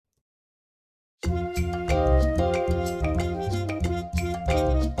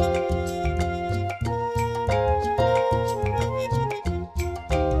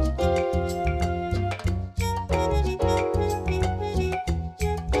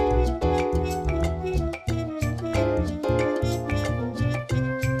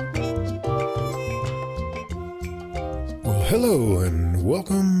Hello and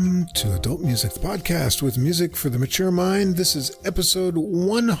welcome to Adult Music, the podcast with music for the mature mind. This is episode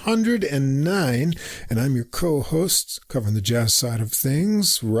 109, and I'm your co-host covering the jazz side of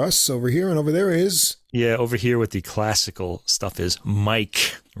things, Russ over here, and over there is... Yeah, over here with the classical stuff is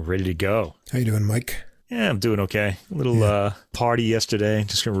Mike, ready to go. How you doing, Mike? Yeah, I'm doing okay. A little party yesterday,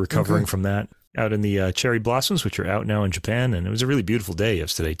 just recovering from that. Out in the cherry blossoms, which are out now in Japan, and it was a really beautiful day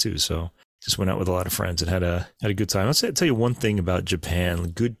yesterday too, so... Just went out with a lot of friends and had a good time. I'll tell you one thing about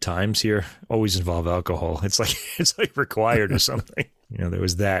Japan. Good times here always involve alcohol. It's like required or something. You know, there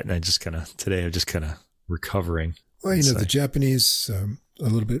was that, and today I'm just kind of recovering. Well, you know, the Japanese a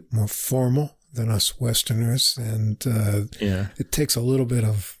little bit more formal than us Westerners, and it takes a little bit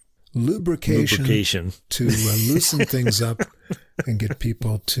of lubrication. To loosen things up and get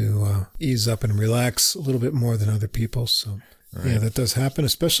people to ease up and relax a little bit more than other people. So. Right. Yeah, that does happen,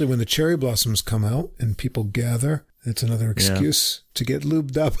 especially when the cherry blossoms come out and people gather. It's another excuse to get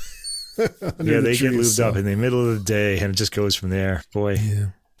lubed up. They get lubed up in the middle of the day, and it just goes from there. Boy,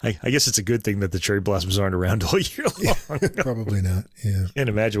 I guess it's a good thing that the cherry blossoms aren't around all year long. Probably not, yeah. Can't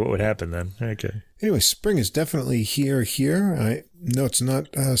imagine what would happen then. Okay. Anyway, spring is definitely here. I know it's not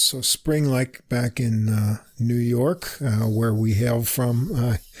so spring-like back in New York, where we hail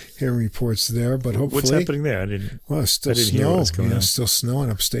from. Hearing reports there, but hopefully... What's happening there? It's still snow. It's still snow in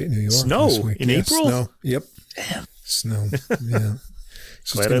upstate New York. Snow? This week. In April? Snow. Yep. Damn. Snow, yeah.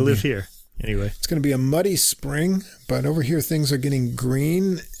 Glad I live here. Anyway. It's going to be a muddy spring, but over here things are getting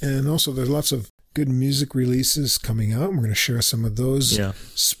green, and also there's lots of good music releases coming out. We're going to share some of those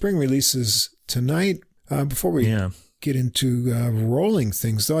spring releases tonight. Before we get into rolling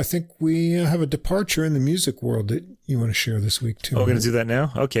things, though, I think we have a departure in the music world that you want to share this week, too. Oh, we're going to do that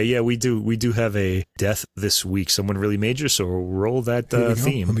now? Okay, yeah, we do. We do have a death this week, someone really major, so we'll roll that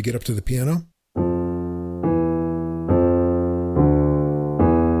theme. Let me get up to the piano.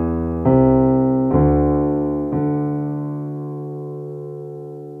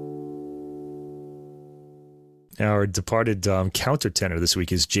 Our departed countertenor this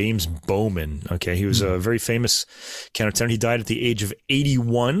week is James Bowman. Okay, he was a very famous countertenor. He died at the age of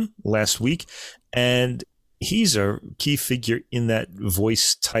 81 last week, and he's a key figure in that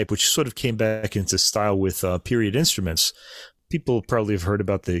voice type, which sort of came back into style with period instruments. People probably have heard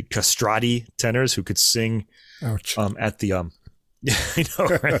about the castrati tenors who could sing at the I know,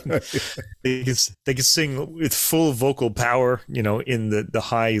 right? They could sing with full vocal power, you know, in the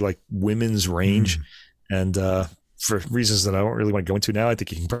high like women's range. And for reasons that I don't really want to go into now, I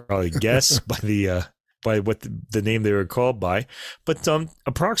think you can probably guess by what the name they were called by. But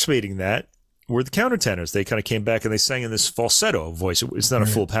approximating that were the countertenors. They kind of came back and they sang in this falsetto voice. It's not a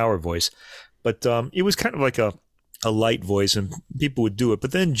full power voice, but it was kind of like a light voice, and people would do it.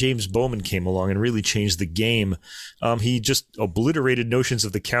 But then James Bowman came along and really changed the game. He just obliterated notions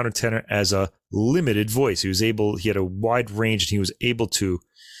of the countertenor as a limited voice. He had a wide range, and he was able to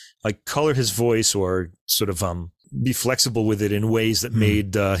like color his voice or sort of be flexible with it in ways that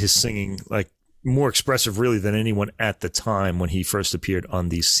made his singing like more expressive really than anyone at the time when he first appeared on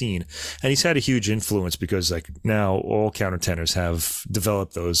the scene. And he's had a huge influence because like now all countertenors have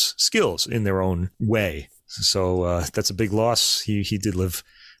developed those skills in their own way. So that's a big loss. He did live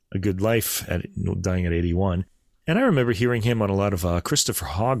a good life dying at 81. And I remember hearing him on a lot of Christopher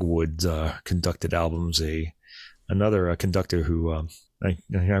Hogwood conducted albums, another conductor who I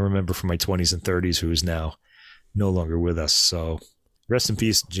remember from my 20s and 30s who is now no longer with us. So rest in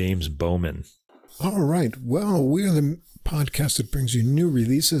peace, James Bowman. All right. Well, we are the podcast that brings you new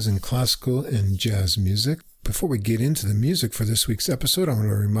releases in classical and jazz music. Before we get into the music for this week's episode, I want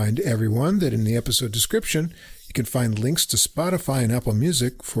to remind everyone that in the episode description, you can find links to Spotify and Apple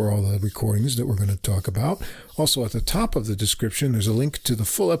Music for all the recordings that we're going to talk about. Also, at the top of the description, there's a link to the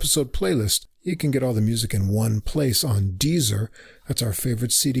full episode playlist. You can get all the music in one place on Deezer. That's our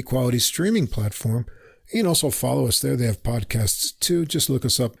favorite CD quality streaming platform. You can also follow us there. They have podcasts too. Just look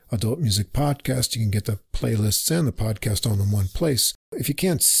us up, Adult Music Podcast. You can get the playlists and the podcast all in one place. If you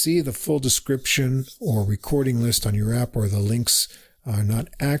can't see the full description or recording list on your app, or the links are not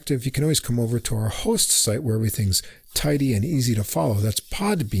active, you can always come over to our host site where everything's tidy and easy to follow. That's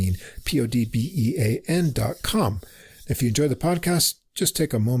Podbean, PODBEAN.com. If you enjoy the podcast, just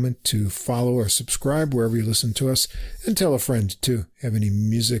take a moment to follow or subscribe wherever you listen to us, and tell a friend too. Have any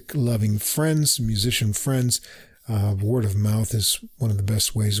music-loving friends, musician friends? Word of mouth is one of the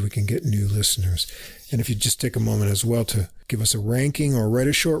best ways we can get new listeners. And if you just take a moment as well to give us a ranking or write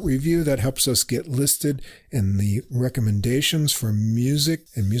a short review, that helps us get listed in the recommendations for music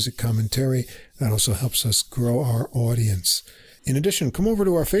and music commentary. That also helps us grow our audience. In addition, come over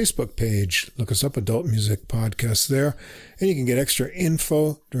to our Facebook page. Look us up, Adult Music Podcast there, and you can get extra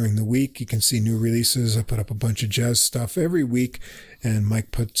info during the week. You can see new releases. I put up a bunch of jazz stuff every week, and Mike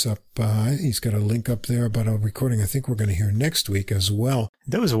puts up, he's got a link up there about a recording I think we're going to hear next week as well.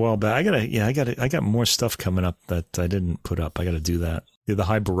 That was a while back. I got more stuff coming up that I didn't put up. I got to do that. The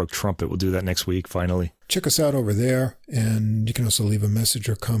High Baroque Trumpet. We'll do that next week, finally. Check us out over there, and you can also leave a message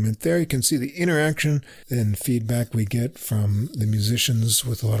or comment there. You can see the interaction and feedback we get from the musicians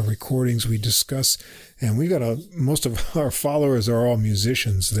with a lot of recordings we discuss. And we've got most of our followers are all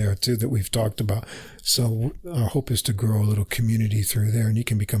musicians there, too, that we've talked about. So our hope is to grow a little community through there, and you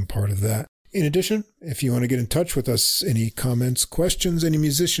can become part of that. In addition, if you want to get in touch with us, any comments, questions, any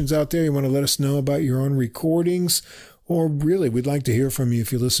musicians out there, you want to let us know about your own recordings, or really, we'd like to hear from you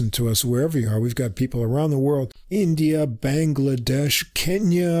if you listen to us wherever you are. We've got people around the world, India, Bangladesh,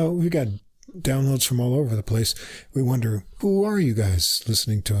 Kenya. We've got downloads from all over the place. We wonder, who are you guys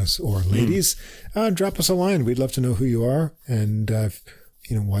listening to us? Or ladies, drop us a line. We'd love to know who you are and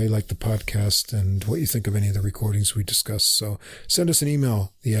why you like the podcast and what you think of any of the recordings we discuss. So send us an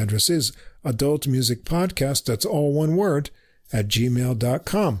email. The address is adultmusicpodcast, that's all one word,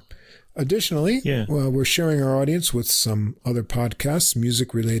 @gmail.com. Additionally, we're sharing our audience with some other podcasts,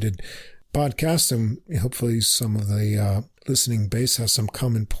 music-related podcasts, and hopefully some of the listening base has some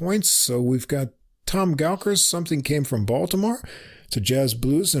common points. So we've got Tom Gauker's Something Came from Baltimore. It's a jazz,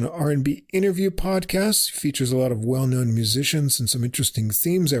 blues, and R&B interview podcast. It features a lot of well-known musicians and some interesting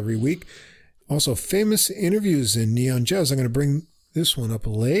themes every week. Also, famous interviews in neon jazz. I'm going to bring this one up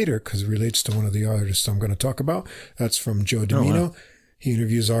later because it relates to one of the artists I'm going to talk about. That's from Joe Domino. Oh, wow. He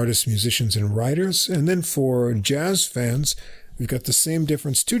interviews artists, musicians, and writers. And then for jazz fans, we've got the same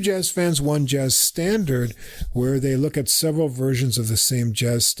difference. 2 jazz fans, 1 jazz standard, where they look at several versions of the same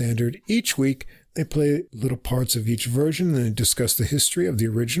jazz standard each week. They play little parts of each version, and they discuss the history of the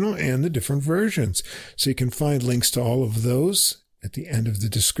original and the different versions. So you can find links to all of those at the end of the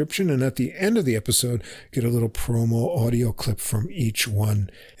description, and at the end of the episode, get a little promo audio clip from each one.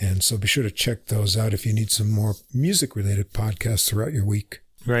 And so be sure to check those out if you need some more music-related podcasts throughout your week.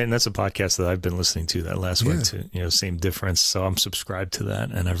 Right, and that's a podcast that I've been listening to, that last one too. Same difference. So I'm subscribed to that,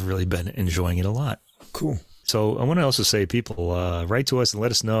 and I've really been enjoying it a lot. Cool. So I want to also say, people, write to us and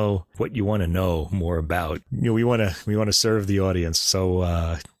let us know what you want to know more about. We want to serve the audience.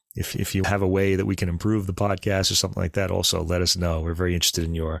 So if you have a way that we can improve the podcast or something like that, also let us know. We're very interested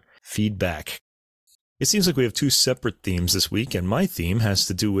in your feedback. It seems like we have 2 separate themes this week, and my theme has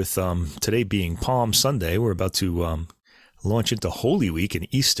to do with today being Palm Sunday. We're about to launch into Holy Week, and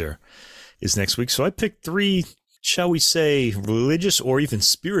Easter is next week. So I picked 3, shall we say, religious or even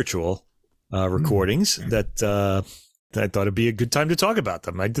spiritual recordings that I thought it'd be a good time to talk about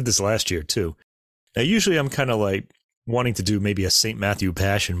them. I did this last year too. Now, usually I'm kind of like wanting to do maybe a St. Matthew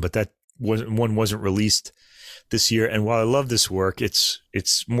Passion, but that wasn't released this year. And while I love this work, it's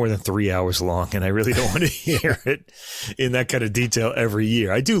more than 3 hours long, and I really don't want to hear it in that kind of detail every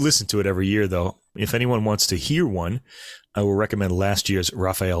year. I do listen to it every year, though. If anyone wants to hear one, I will recommend last year's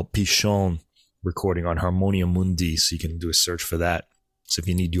Raphael Pichon recording on Harmonia Mundi, so you can do a search for that. So if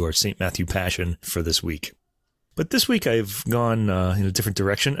you need your St. Matthew Passion for this week. But this week I've gone in a different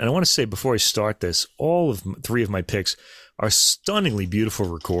direction. And I want to say before I start this, all of 3 of my picks are stunningly beautiful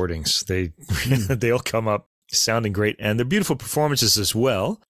recordings. They all come up sounding great. And they're beautiful performances as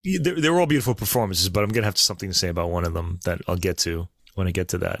well. They're all beautiful performances, but I'm going to have something to say about one of them that I'll get to when I get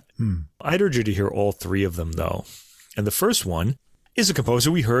to that. I'd urge you to hear all 3 of them, though. And the first one is a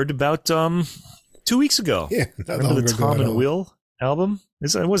composer we heard about 2 weeks ago. Yeah, remember the Tom and Will album?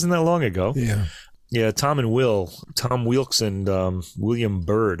 It wasn't that long ago. Yeah, Tom and Will, Tom Weelks and William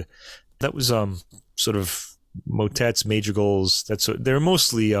Byrd. That was sort of motets, madrigals. They're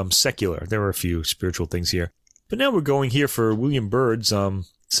mostly secular. There were a few spiritual things here. But now we're going here for William Byrd's,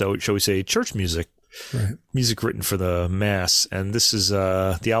 so shall we say, church music. Right. Music written for the Mass. And this is,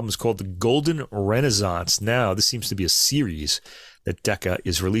 the album is called The Golden Renaissance. Now, this seems to be a series that Decca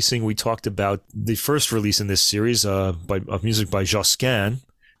is releasing. We talked about the first release in this series of music by Josquin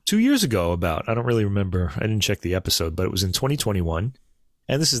 2 years ago about. I don't really remember. I didn't check the episode, but it was in 2021.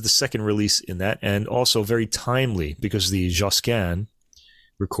 And this is the second release in that, and also very timely because the Josquin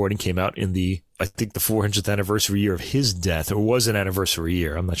recording came out in I think the 400th anniversary year of his death, or was an anniversary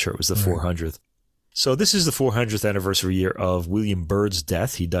year. I'm not sure it was the 400th. So this is the 400th anniversary year of William Byrd's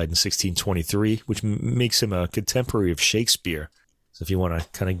death. He died in 1623, which makes him a contemporary of Shakespeare. So if you want to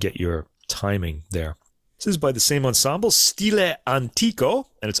kind of get your timing there. This is by the same ensemble, Stile Antico,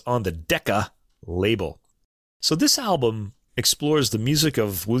 and it's on the Decca label. So this album explores the music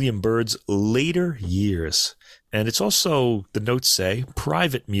of William Byrd's later years. And it's also, the notes say,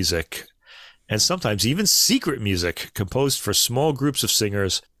 private music, and sometimes even secret music composed for small groups of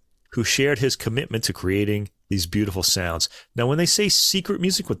singers who shared his commitment to creating these beautiful sounds. Now, when they say secret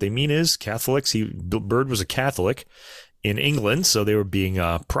music, what they mean is Catholics. Byrd was a Catholic in England, so they were being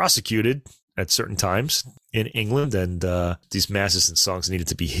prosecuted at certain times in England, and these masses and songs needed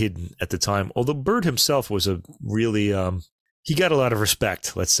to be hidden at the time. Although Byrd himself was a really, he got a lot of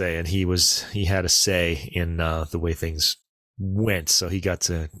respect, let's say, and he had a say in the way things went, so he got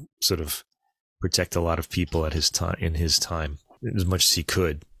to sort of protect a lot of people at his time, as much as he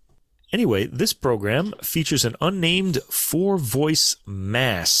could. Anyway, this program features an unnamed 4-voice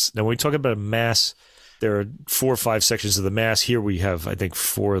mass. Now, when we talk about a mass, there are 4 or 5 sections of the mass. Here we have, I think,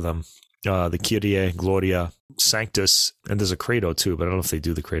 4 of them. The Kyrie, Gloria, Sanctus, and there's a Credo too, but I don't know if they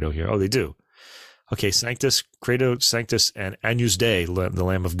do the Credo here. Oh, they do. Okay, Sanctus, Credo, Sanctus, and Agnus Dei, the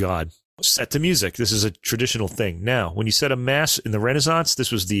Lamb of God. Set to music. This is a traditional thing. Now, when you said a mass in the Renaissance, this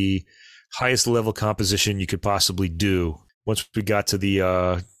was the highest level composition you could possibly do. Once we got to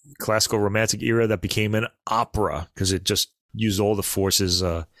the classical romantic era, that became an opera because it just used all the forces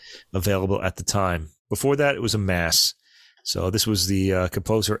available at the time. Before that, it was a mass. So this was the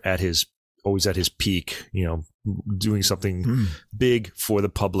composer always at his peak, doing something big for the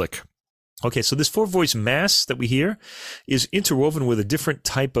public. Okay, so this 4-voice mass that we hear is interwoven with a different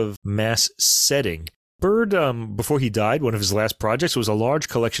type of mass setting. Byrd, before he died, one of his last projects was a large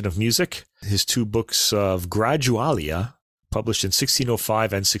collection of music. His 2 books of Gradualia, published in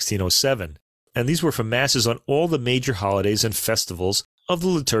 1605 and 1607. And these were for masses on all the major holidays and festivals of the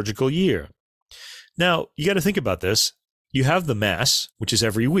liturgical year. Now, you got to think about this. You have the mass, which is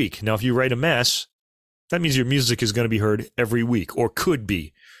every week. Now, if you write a mass, that means your music is going to be heard every week, or could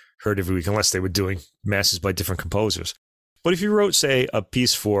be heard every week, unless they were doing masses by different composers. But if you wrote, say, a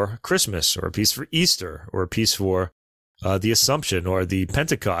piece for Christmas, or a piece for Easter, or a piece for the Assumption, or the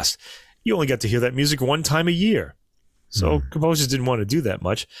Pentecost, you only got to hear that music one time a year. So composers didn't want to do that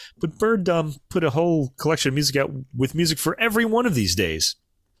much. But Byrd put a whole collection of music out with music for every one of these days.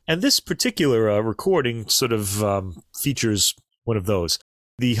 And this particular recording sort of features one of those.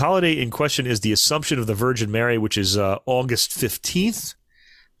 The holiday in question is the Assumption of the Virgin Mary, which is August 15th,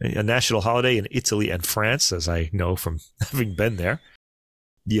 a national holiday in Italy and France, as I know from having been there.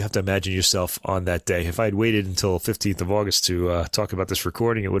 You have to imagine yourself on that day. If I had waited until 15th of August to talk about this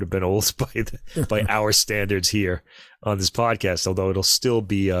recording, it would have been old by our standards here on this podcast, although it'll still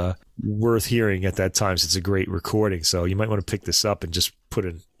be worth hearing at that time since it's a great recording. So you might want to pick this up and just put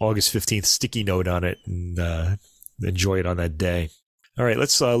an August 15th sticky note on it and enjoy it on that day. All right,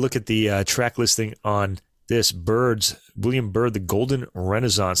 let's look at the track listing on this William Byrd, The Golden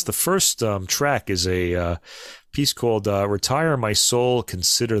Renaissance. The first track is a piece called Retire My Soul,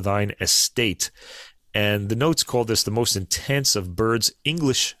 Consider Thine Estate. And the notes call this the most intense of Byrd's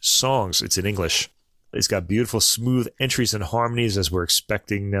English songs. It's in English. It's got beautiful, smooth entries and harmonies, as we're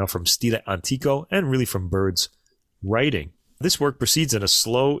expecting now from Stile Antico and really from Byrd's writing. This work proceeds in a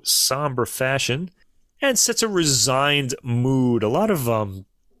slow, somber fashion and sets a resigned mood. A lot of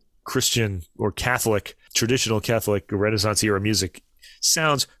Christian or Catholic, traditional Catholic Renaissance era music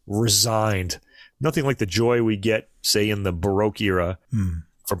sounds resigned. Nothing like the joy we get, say, in the Baroque era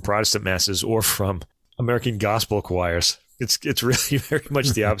from Protestant masses or from American gospel choirs. It's really very much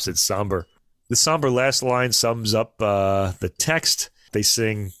the opposite, somber. The somber last line sums up the text.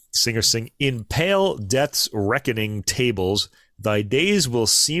 Singers sing, "In pale death's reckoning tables, thy days will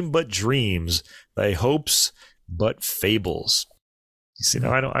seem but dreams, thy hopes but fables." You see,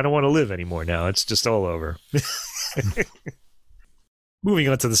 now I don't want to live anymore now. It's just all over. Moving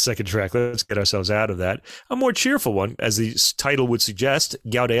on to the second track, let's get ourselves out of that. A more cheerful one, as the title would suggest,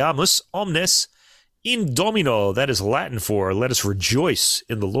 Gaudeamus Omnes in Domino. That is Latin for "Let us rejoice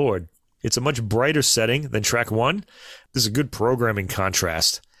in the Lord." It's a much brighter setting than track 1. This is a good programming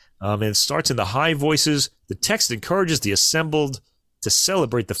contrast. And it starts in the high voices. The text encourages the assembled to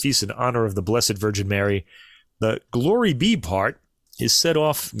celebrate the feast in honor of the Blessed Virgin Mary. The Glory Be part is set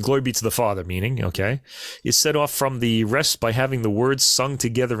off, glory be to the Father, meaning, is set off from the rest by having the words sung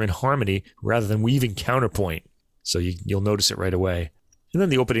together in harmony rather than weaving counterpoint. So you'll notice it right away. And then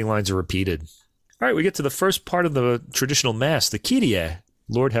the opening lines are repeated. All right, we get to the first part of the traditional Mass, the Kyrie,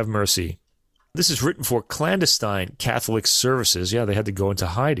 Lord have mercy. This is written for clandestine Catholic services. Yeah, they had to go into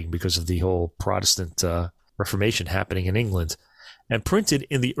hiding because of the whole Protestant Reformation happening in England. And printed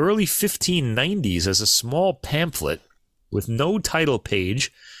in the early 1590s as a small pamphlet with no title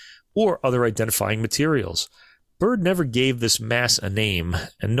page or other identifying materials. Byrd never gave this mass a name,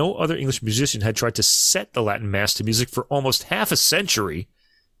 and no other English musician had tried to set the Latin mass to music for almost half a century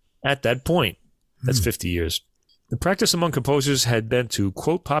at that point. That's 50 years. The practice among composers had been to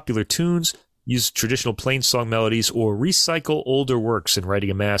quote popular tunes, use traditional plain song melodies, or recycle older works in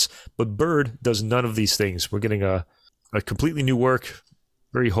writing a mass, but Byrd does none of these things. We're getting a completely new work,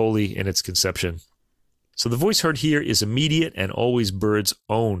 very holy in its conception. So the voice heard here is immediate and always Byrd's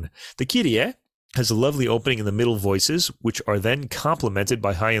own. The Kyrie has a lovely opening in the middle voices, which are then complemented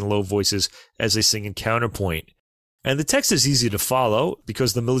by high and low voices as they sing in counterpoint. And the text is easy to follow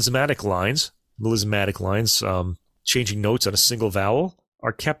because the melismatic lines, changing notes on a single vowel,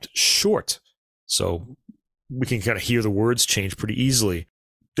 are kept short. So we can kind of hear the words change pretty easily.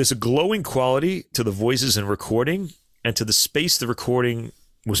 There's a glowing quality to the voices in recording and to the space the recording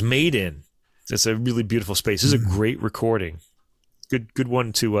was made in. It's a really beautiful space. This is a great recording. Good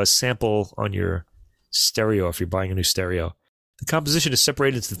one to sample on your stereo if you're buying a new stereo. The composition is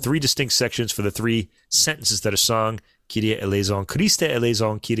separated into 3 distinct sections for the 3 sentences that are sung, Kyrie eleison, Christe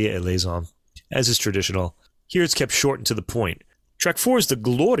eleison, Kyrie eleison, as is traditional. Here it's kept short and to the point. Track 4 is the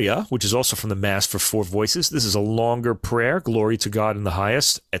Gloria, which is also from the Mass for 4 voices. This is a longer prayer, glory to God in the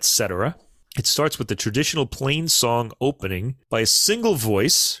highest, etc. It starts with the traditional plain song opening by a single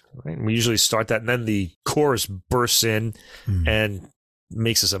voice. Right? We usually start that, and then the chorus bursts in and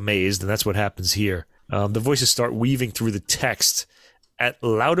makes us amazed, and that's what happens here. The voices start weaving through the text. At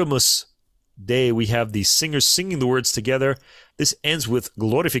Laudamus Dei, we have the singers singing the words together. This ends with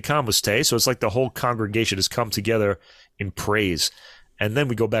Glorificamus Te, so it's like the whole congregation has come together in praise. And then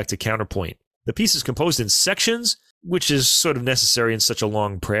we go back to counterpoint. The piece is composed in sections, which is sort of necessary in such a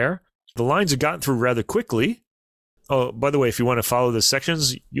long prayer. The lines are gotten through rather quickly. Oh, by the way, if you want to follow the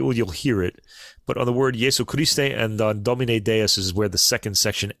sections, you'll hear it. But on the word Jesu Christe and on Domine Deus is where the second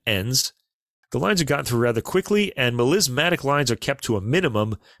section ends. The lines are gotten through rather quickly, and melismatic lines are kept to a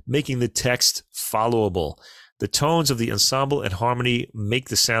minimum, making the text followable. The tones of the ensemble and harmony make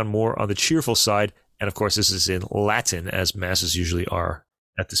the sound more on the cheerful side, and of course this is in Latin, as masses usually are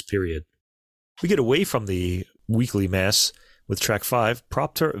at this period. We get away from the weekly mass with track 5,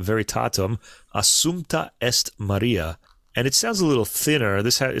 Propter Veritatem, Assumpta est Maria. And it sounds a little thinner.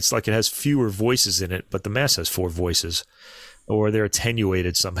 It's like it has fewer voices in it, but the mass has 4 voices, or they're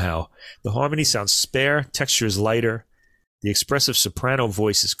attenuated somehow. The harmony sounds spare, texture is lighter. The expressive soprano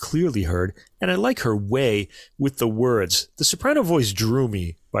voice is clearly heard, and I like her way with the words. The soprano voice drew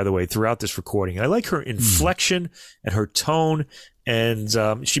me, by the way, throughout this recording. I like her inflection and her tone,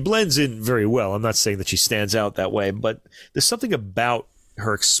 and she blends in very well. I'm not saying that she stands out that way, but there's something about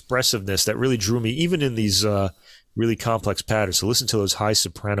her expressiveness that really drew me, even in these really complex patterns. So listen to those high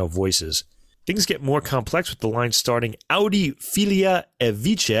soprano voices. Things get more complex with the line starting Audi Filia e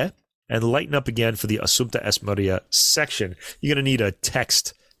Vice, and lighten up again for the Assumpta est Maria section. You're going to need a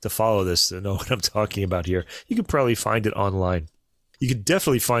text to follow this to know what I'm talking about here. You can probably find it online. You can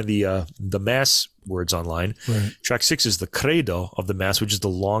definitely find the Mass words online. Right. Track 6 is the Credo of the Mass, which is the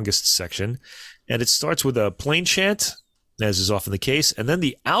longest section. And it starts with a plain chant, as is often the case, and then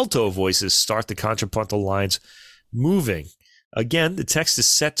the alto voices start the contrapuntal lines moving. Again, the text is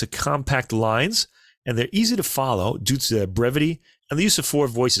set to compact lines, and they're easy to follow due to their brevity and the use of 4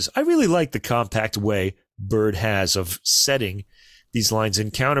 voices. I really like the compact way Byrd has of setting these lines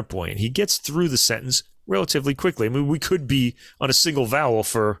in counterpoint. He gets through the sentence relatively quickly. I mean, we could be on a single vowel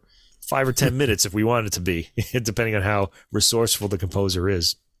for 5 or 10 minutes if we wanted to be, depending on how resourceful the composer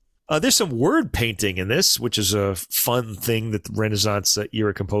is. There's some word painting in this, which is a fun thing that the Renaissance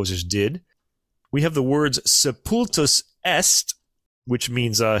era composers did. We have the words sepultus est, which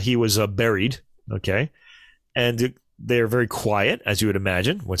means he was buried, okay? And they're very quiet, as you would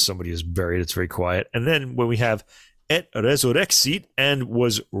imagine. When somebody is buried, it's very quiet. And then when we have et resurrexit, and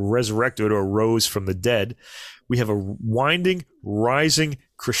was resurrected or rose from the dead, we have a winding, rising,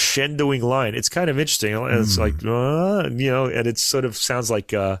 crescendoing line. It's kind of interesting. It's like, and it sort of sounds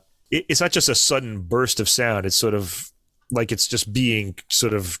like it's not just a sudden burst of sound. It's sort of like it's just being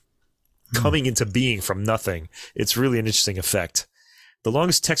sort of coming into being from nothing. It's really an interesting effect. The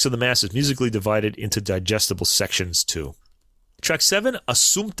longest text of the Mass is musically divided into digestible sections too. Track 7,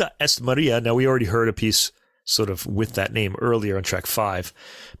 Assumpta est Maria. Now we already heard a piece sort of with that name earlier on track 5.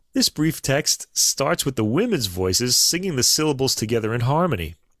 This brief text starts with the women's voices singing the syllables together in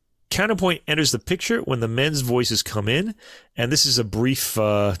harmony. Counterpoint enters the picture when the men's voices come in, and this is a brief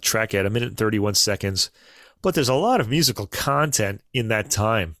track at 1 minute and 31 seconds, but there's a lot of musical content in that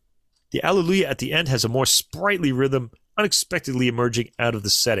time. The Alleluia at the end has a more sprightly rhythm, unexpectedly emerging out of the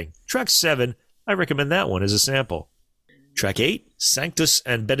setting. Track 7, I recommend that one as a sample. Track 8, Sanctus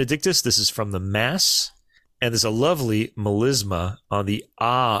and Benedictus. This is from the Mass. And there's a lovely melisma on the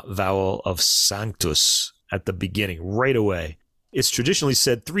ah vowel of sanctus at the beginning, right away. It's traditionally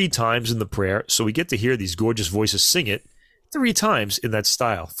said 3 times in the prayer, so we get to hear these gorgeous voices sing it 3 times in that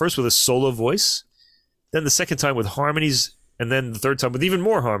style. First with a solo voice, then the second time with harmonies, and then the third time with even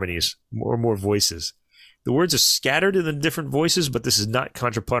more harmonies, more voices. The words are scattered in the different voices, but this is not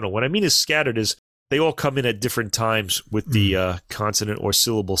contrapuntal. What I mean is scattered is they all come in at different times with the consonant or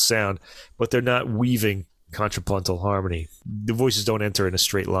syllable sound, but they're not weaving contrapuntal harmony. The voices don't enter in a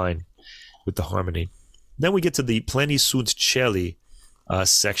straight line with the harmony. Then we get to the Pleni sunt Caeli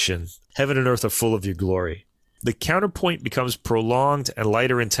section. Heaven and earth are full of your glory. The counterpoint becomes prolonged and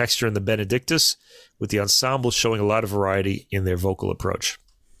lighter in texture in the Benedictus, with the ensemble showing a lot of variety in their vocal approach.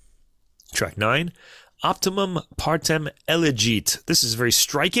 Track 9, Optimum Partem Elegit. This is very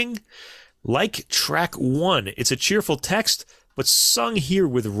striking. Like track 1, it's a cheerful text, but sung here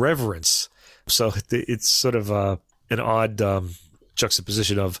with reverence. So it's sort of an odd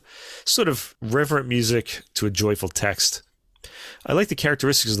juxtaposition of sort of reverent music to a joyful text. I like the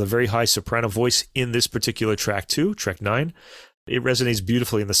characteristics of the very high soprano voice in this particular track too, track 9. It resonates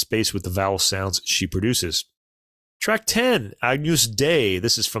beautifully in the space with the vowel sounds she produces. Track 10, Agnus Dei.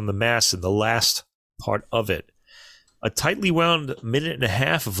 This is from the Mass and the last part of it. A tightly wound minute and a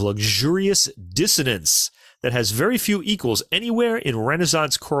half of luxurious dissonance that has very few equals anywhere in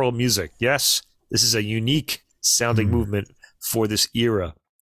Renaissance choral music. Yes, this is a unique sounding movement for this era.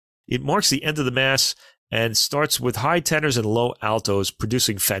 It marks the end of the Mass and starts with high tenors and low altos,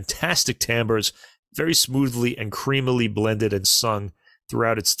 producing fantastic timbres, very smoothly and creamily blended and sung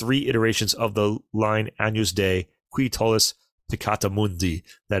throughout its 3 iterations of the line Agnus Dei, qui tollis peccata mundi,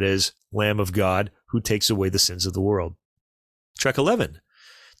 that is, Lamb of God, who takes away the sins of the world. Track 11,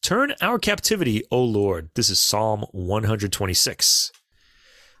 Turn our captivity, O Lord. This is Psalm 126,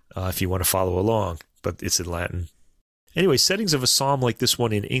 if you want to follow along, but it's in Latin. Anyway, settings of a psalm like this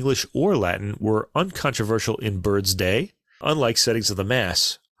one in English or Latin were uncontroversial in Bird's day, unlike settings of the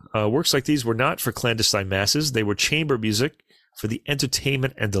Mass. Works like these were not for clandestine masses. They were chamber music for the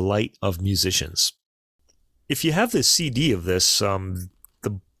entertainment and delight of musicians. If you have the CD of this,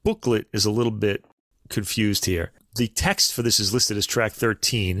 the booklet is a little bit confused here. The text for this is listed as track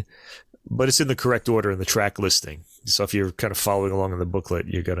 13, but it's in the correct order in the track listing. So if you're kind of following along in the booklet,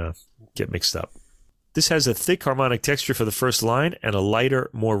 you're going to get mixed up. This has a thick harmonic texture for the first line and a lighter,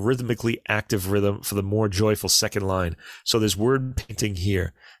 more rhythmically active rhythm for the more joyful second line. So there's word painting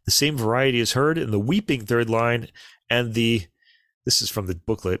here. The same variety is heard in the weeping third line and this is from the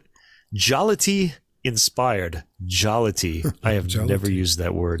booklet, jollity inspired. Jollity. I have never used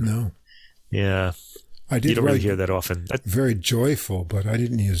that word. No. Yeah. I did. You don't really hear that often. Very joyful, but I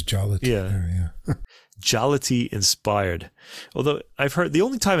didn't use jollity. Yeah. Jollity inspired. Although I've heard, the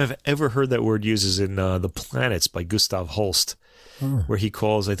only time I've ever heard that word used is in The Planets by Gustav Holst, where he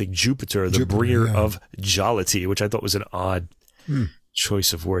calls, I think, Jupiter the bringer of jollity, which I thought was an odd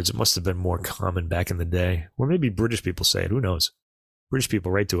choice of words. It must have been more common back in the day. Or maybe British people say it. Who knows? British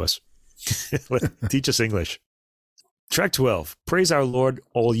people, write to us. Teach us English. Track 12, Praise Our Lord,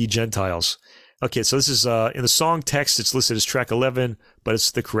 All Ye Gentiles. Okay, so this is, in the song text, it's listed as track 11, but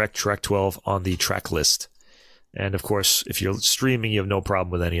it's the correct track 12 on the track list. And of course, if you're streaming, you have no problem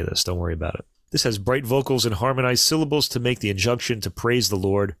with any of this. Don't worry about it. This has bright vocals and harmonized syllables to make the injunction to praise the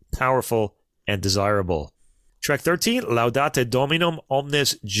Lord powerful and desirable. Track 13, Laudate Dominum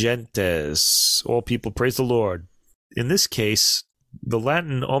omnes gentes. All people praise the Lord. In this case, the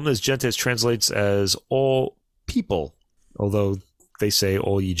Latin omnes gentes translates as all people, although they say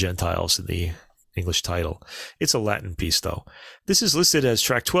all ye Gentiles in the English title. It's a Latin piece, though. This is listed as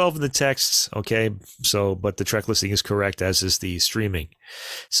track 12 in the texts, okay? But the track listing is correct, as is the streaming.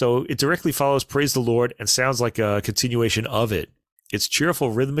 So it directly follows Praise the Lord and sounds like a continuation of it. It's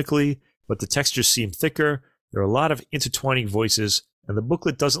cheerful rhythmically, but the textures seem thicker. There are a lot of intertwining voices, and the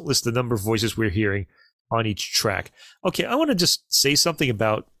booklet doesn't list the number of voices we're hearing on each track. Okay, I want to just say something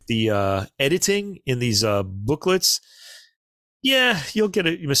about the editing in these booklets. Yeah, you'll get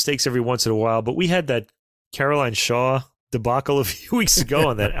mistakes every once in a while, but we had that Caroline Shaw debacle a few weeks ago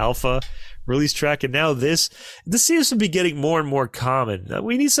on that Alpha release track, and now this seems to be getting more and more common.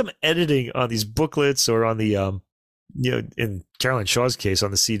 We need some editing on these booklets or on the, in Caroline Shaw's case,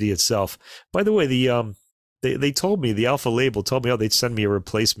 on the CD itself. By the way, they told me, the Alpha label told me, they'd send me a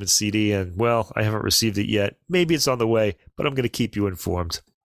replacement CD, and, well, I haven't received it yet. Maybe it's on the way, but I'm going to keep you informed.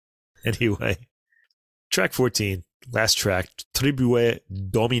 Anyway, track 14. Last track, Tribue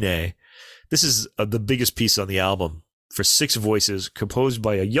Domine. This is the biggest piece on the album for 6 voices, composed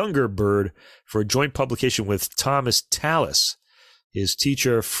by a younger Bird for a joint publication with Thomas Tallis, his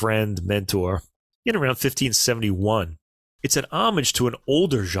teacher, friend, mentor. in around 1571. It's an homage to an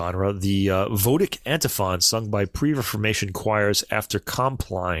older genre, the Vodic antiphon sung by pre-Reformation choirs after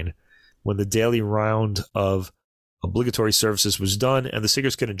Compline, when the daily round of obligatory services was done and the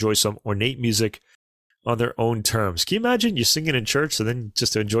singers can enjoy some ornate music on their own terms. Can you imagine you singing in church and then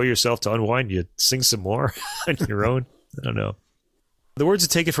just to enjoy yourself, to unwind, you sing some more on your own? I don't know. The words are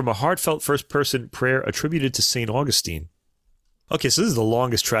taken from a heartfelt first-person prayer attributed to St. Augustine. Okay, so this is the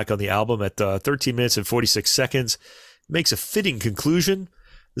longest track on the album at 13 minutes and 46 seconds. It makes a fitting conclusion.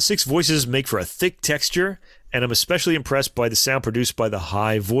 The 6 voices make for a thick texture, and I'm especially impressed by the sound produced by the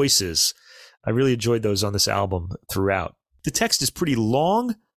high voices. I really enjoyed those on this album throughout. The text is pretty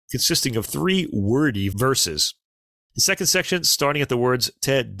long, consisting of 3 wordy verses. The second section, starting at the words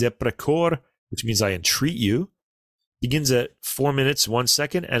te deprecor, which means I entreat you, begins at 4 minutes, 1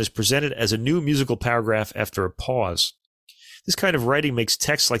 second, and is presented as a new musical paragraph after a pause. This kind of writing makes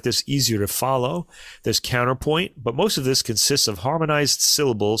text like this easier to follow. There's counterpoint, but most of this consists of harmonized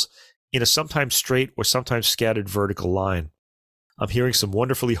syllables in a sometimes straight or sometimes scattered vertical line. I'm hearing some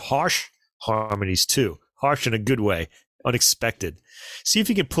wonderfully harsh harmonies too. Harsh in a good way. Unexpected. See if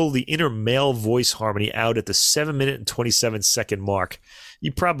you can pull the inner male voice harmony out at the 7 minute and 27 second mark.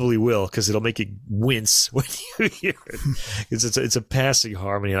 You probably will, because it'll make you wince when you hear it. It's a passing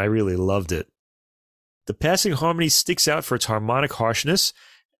harmony, and I really loved it. The passing harmony sticks out for its harmonic harshness.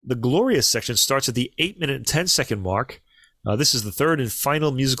 The glorious section starts at the 8 minute and 10 second mark. This is the third and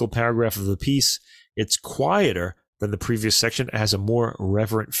final musical paragraph of the piece. It's quieter than the previous section. It has a more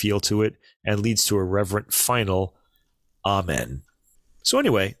reverent feel to it and leads to a reverent final Amen. So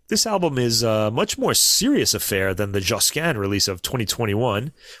anyway, this album is a much more serious affair than the Josquin release of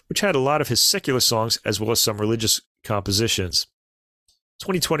 2021, which had a lot of his secular songs as well as some religious compositions.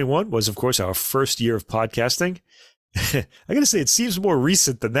 2021 was, of course, our first year of podcasting. I gotta say, it seems more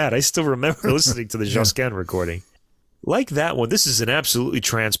recent than that. I still remember listening to the Josquin recording. Like that one, this is an absolutely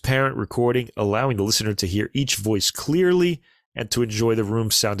transparent recording, allowing the listener to hear each voice clearly and to enjoy the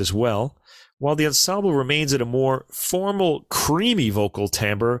room sound as well, while the ensemble remains at a more formal, creamy vocal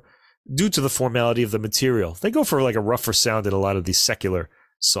timbre due to the formality of the material. They go for like a rougher sound in a lot of these secular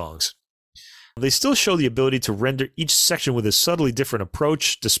songs. They still show the ability to render each section with a subtly different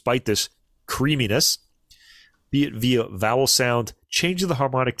approach despite this creaminess, be it via vowel sound, changing the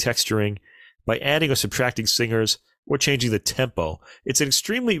harmonic texturing, by adding or subtracting singers, or changing the tempo. It's an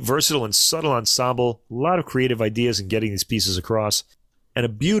extremely versatile and subtle ensemble, a lot of creative ideas in getting these pieces across, and a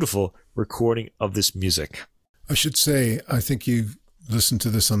beautiful recording of this music. I should say, I think you've listened to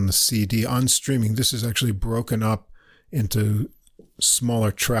this on the CD. On streaming, this is actually broken up into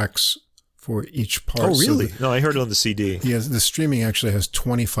smaller tracks for each part. Oh, really? So no, I heard it on the CD. Yeah, the streaming actually has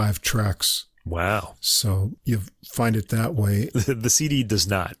 25 tracks. Wow. So you find it that way. The CD does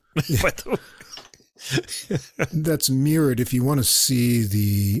not. That's mirrored. If you want to see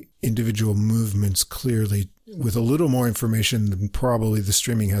the individual movements clearly with a little more information than probably the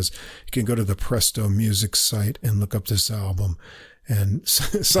streaming has, you can go to the Presto Music site and look up this album. And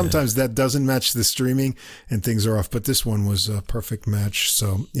sometimes that doesn't match the streaming and things are off, but this one was a perfect match.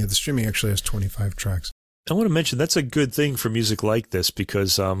 So yeah, the streaming actually has 25 tracks. I want to mention that's a good thing for music like this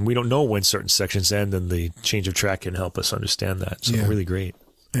because we don't know when certain sections end, and the change of track can help us understand that. So really great.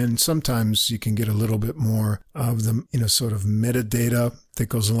 And sometimes you can get a little bit more of the, sort of metadata that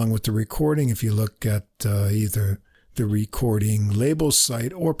goes along with the recording. If you look at either the recording label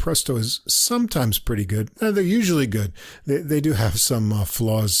site or Presto is sometimes pretty good. They're usually good. They do have some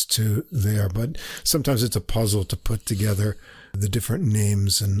flaws to there, but sometimes it's a puzzle to put together the different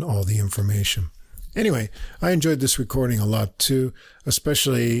names and all the information. Anyway, I enjoyed this recording a lot too,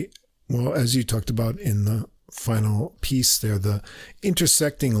 especially, well, as you talked about in the final piece there, the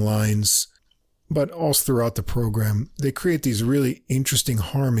intersecting lines, but also throughout the program, they create these really interesting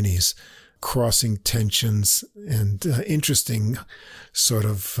harmonies, crossing tensions and interesting sort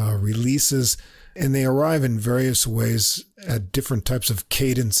of releases. And they arrive in various ways at different types of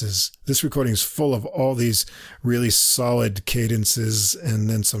cadences. This recording is full of all these really solid cadences and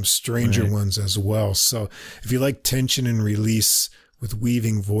then some stranger ones as well. So if you like tension and release with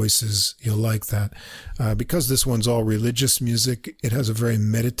weaving voices, you'll like that. Because this one's all religious music, it has a very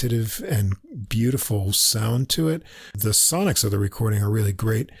meditative and beautiful sound to it. The sonics of the recording are really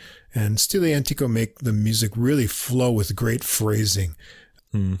great. And Stile Antico make the music really flow with great phrasing.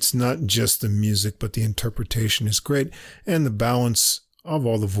 It's not just the music, but the interpretation is great. And the balance of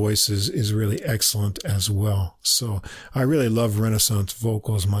all the voices is really excellent as well. So I really love Renaissance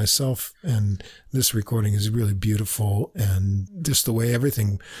vocals myself. And this recording is really beautiful. And just the way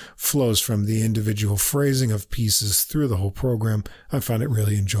everything flows from the individual phrasing of pieces through the whole program, I found it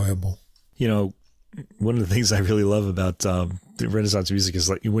really enjoyable. one of the things I really love about the Renaissance music is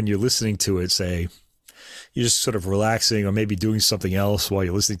like when you're listening to it, say, you're just sort of relaxing or maybe doing something else while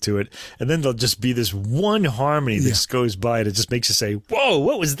you're listening to it. And then there'll just be this one harmony that just goes by and it just makes you say, whoa,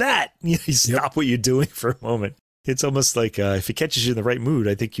 what was that? You stop what you're doing for a moment. It's almost like if it catches you in the right mood,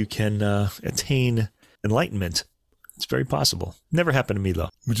 I think you can attain enlightenment. It's very possible. Never happened to me, though.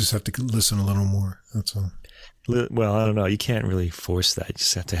 We just have to listen a little more. That's all. Well, I don't know. You can't really force that. You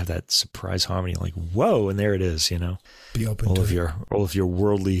just have to have that surprise harmony, like whoa, and there it is. Be open. All of your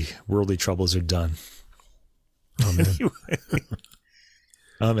worldly troubles are done. Amen.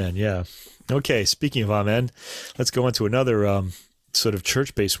 Amen. Yeah. Okay. Speaking of amen, let's go on to another sort of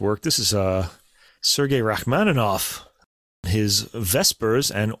church-based work. This is Sergei Rachmaninoff. His Vespers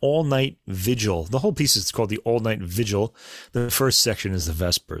and All-Night Vigil. The whole piece is called the All-Night Vigil. The first section is the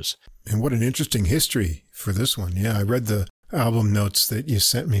Vespers. And what an interesting history for this one. Yeah, I read the album notes that you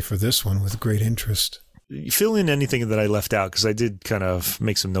sent me for this one with great interest. Fill in anything that I left out, because I did kind of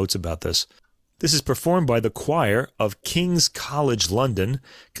make some notes about this. This is performed by the choir of King's College London,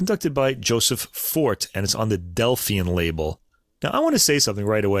 conducted by Joseph Fort, and it's on the Delphian label. Now, I want to say something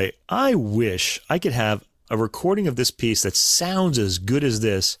right away. I wish I could have a recording of this piece that sounds as good as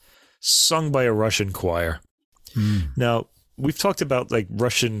this, sung by a Russian choir. Now, we've talked about like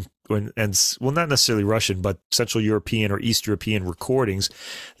Russian and not necessarily Russian, but Central European or East European recordings.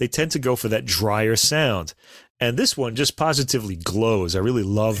 They tend to go for that drier sound. And this one just positively glows. I really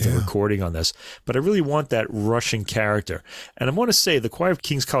love the recording on this, but I really want that Russian character. And I want to say the choir of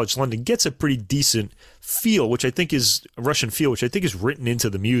King's College London gets a pretty decent feel, which I think is a Russian feel, which I think is written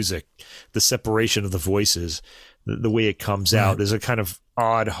into the music, the separation of the voices, the way it comes out. There's a kind of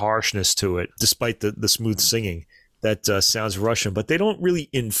odd harshness to it, despite the smooth singing that sounds Russian, but they don't really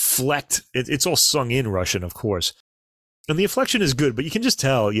inflect. It's all sung in Russian, of course. And the inflection is good, but you can just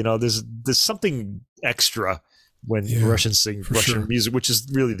tell, there's something extra when Russians sing Russian music, which is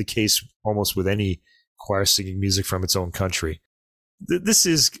really the case almost with any choir singing music from its own country. This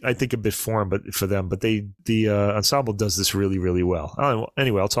is, I think, a bit foreign for them, but the ensemble does this really, really well.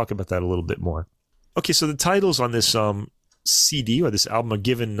 Anyway, I'll talk about that a little bit more. Okay, so the titles on this CD or this album are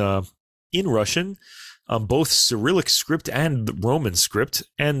given in Russian, both Cyrillic script and Roman script,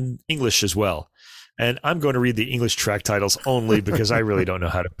 and English as well. And I'm going to read the English track titles only because I really don't know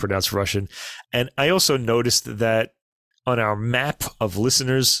how to pronounce Russian. And I also noticed that on our map of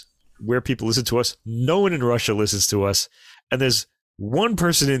listeners, where people listen to us, no one in Russia listens to us. And there's one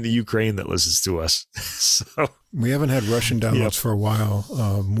person in the Ukraine that listens to us. So we haven't had Russian downloads for a while.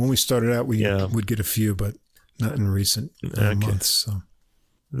 When we started out, we would get a few, but not in recent months. So.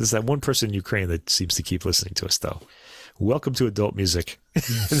 There's that one person in Ukraine that seems to keep listening to us, though. Welcome to adult music.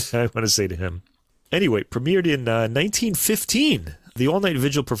 Yes. I want to say to him. Anyway, premiered in 1915, the All-Night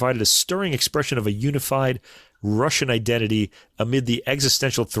Vigil provided a stirring expression of a unified Russian identity amid the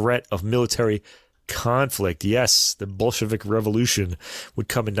existential threat of military conflict. Yes, the Bolshevik Revolution would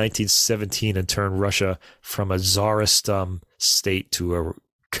come in 1917 and turn Russia from a czarist state to a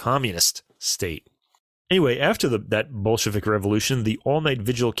communist state. Anyway, after that Bolshevik Revolution, the All-Night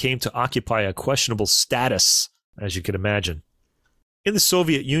Vigil came to occupy a questionable status, as you can imagine. In the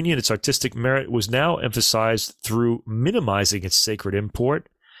Soviet Union, its artistic merit was now emphasized through minimizing its sacred import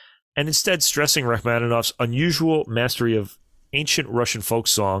and instead stressing Rachmaninoff's unusual mastery of ancient Russian folk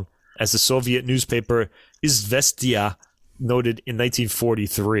song, as the Soviet newspaper Izvestia noted in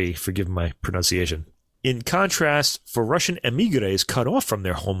 1943. Forgive my pronunciation. In contrast, for Russian émigrés cut off from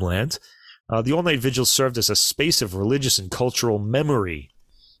their homeland, the All-Night Vigil served as a space of religious and cultural memory.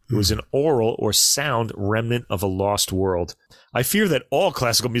 It was an oral or sound remnant of a lost world. I fear that all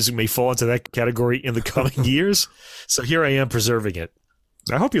classical music may fall into that category in the coming years, so here I am preserving it.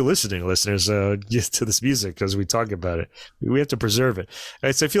 I hope you're listening, listeners, to this music as we talk about it. We have to preserve it.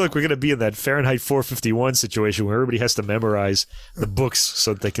 So I feel like we're going to be in that Fahrenheit 451 situation where everybody has to memorize the books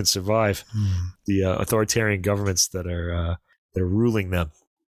so that they can survive the authoritarian governments that are ruling them.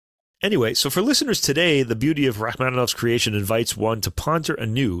 Anyway, so for listeners today, the beauty of Rachmaninoff's creation invites one to ponder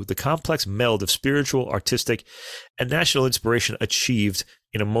anew the complex meld of spiritual, artistic, and national inspiration achieved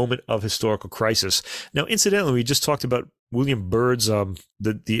in a moment of historical crisis. Now, incidentally, we just talked about William Byrd's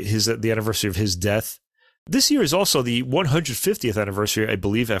the anniversary of his death. This year is also the 150th anniversary, I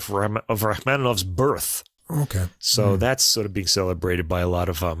believe, of Rachmaninoff's birth. Okay. So that's sort of being celebrated by a lot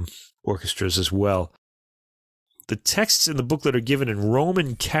of orchestras as well. The texts in the booklet are given in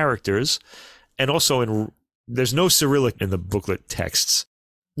Roman characters, and also there's no Cyrillic in the booklet texts,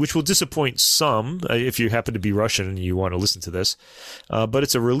 which will disappoint some if you happen to be Russian and you want to listen to this. But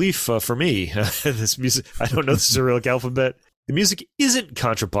it's a relief for me. This music, I don't know the Cyrillic alphabet. The music isn't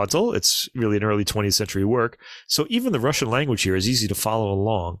contrapuntal. It's really an early 20th century work. So even the Russian language here is easy to follow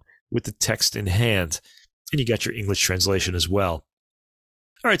along with the text in hand. And you got your English translation as well.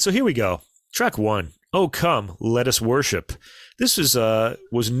 All right, so here we go. Track 1, Oh Come, Let Us Worship. This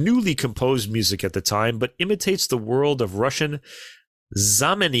was newly composed music at the time, but imitates the world of Russian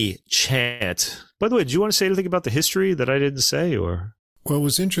Znameny chant. By the way, do you want to say anything about the history that I didn't say? Or? Well, it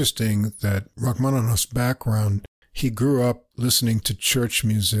was interesting that Rachmaninoff's background, he grew up listening to church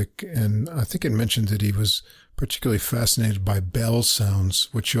music, and I think it mentioned that he was particularly fascinated by bell sounds,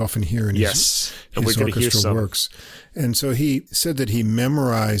 which you often hear in his orchestral works. And so he said that he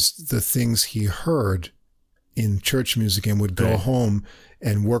memorized the things he heard in church music and would go home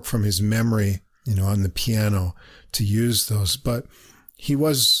and work from his memory, on the piano to use those. But he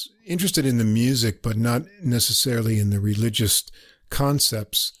was interested in the music, but not necessarily in the religious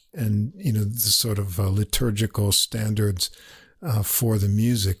concepts and, the sort of liturgical standards for the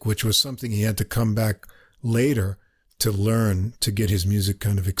music, which was something he had to come back later to learn to get his music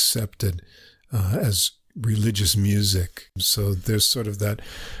kind of accepted as religious music. So there's sort of that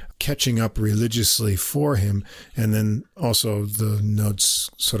catching up religiously for him. And then also the notes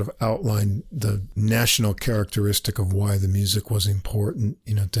sort of outline the national characteristic of why the music was important,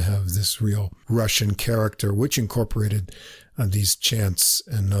 to have this real Russian character, which incorporated these chants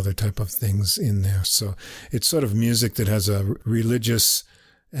and other type of things in there. So it's sort of music that has a religious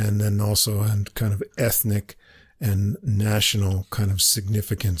and then also a kind of ethnic and national kind of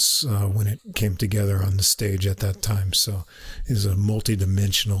significance when it came together on the stage at that time. So it is a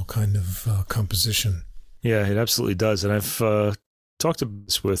multidimensional kind of composition. Yeah, it absolutely does. And I've talked about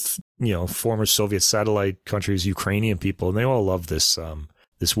this with, former Soviet satellite countries, Ukrainian people, and they all love this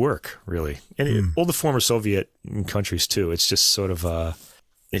this work, really. And all the former Soviet countries, too. It's just sort of,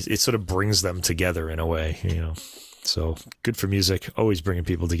 it sort of brings them together in a way, So good for music, always bringing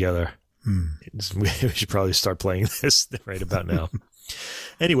people together. We should probably start playing this right about now.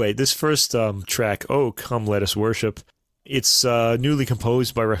 Anyway, this first track, Oh Come, Let Us Worship, it's newly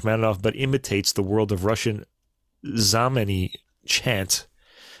composed by Rachmaninoff, but imitates the world of Russian Znameny chant.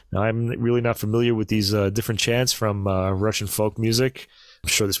 Now, I'm really not familiar with these different chants from Russian folk music. I'm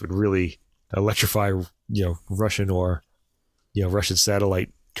sure this would really electrify, Russian or, Russian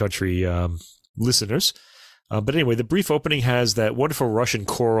satellite country listeners. But anyway, the brief opening has that wonderful Russian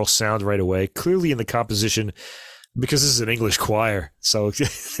choral sound right away, clearly in the composition, because this is an English choir. So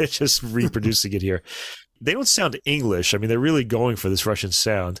they're just reproducing it here. They don't sound English. I mean, they're really going for this Russian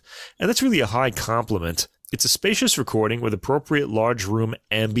sound. And that's really a high compliment. It's a spacious recording with appropriate large room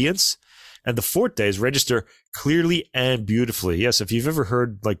ambience. And the fortes register clearly and beautifully. Yes, if you've ever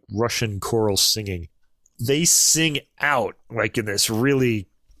heard like Russian choral singing, they sing out like in this really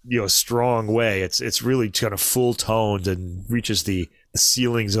strong way. It's really kind of full toned and reaches the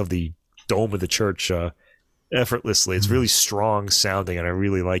ceilings of the dome of the church effortlessly. It's really strong sounding, and I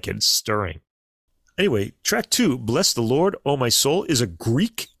really like it. It's stirring. Anyway, track 2, Bless the Lord, O My Soul, is a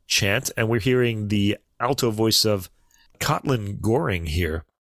Greek chant, and we're hearing the alto voice of Kotlin Goring here.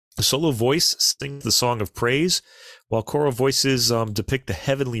 The solo voice sings the song of praise, while choral voices depict the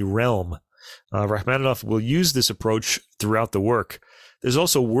heavenly realm. Rachmaninoff will use this approach throughout the work. There's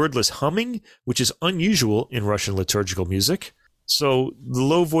also wordless humming, which is unusual in Russian liturgical music. So the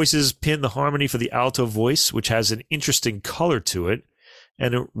low voices pin the harmony for the alto voice, which has an interesting color to it,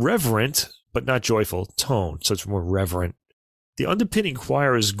 and a reverent, but not joyful, tone. So it's more reverent. The underpinning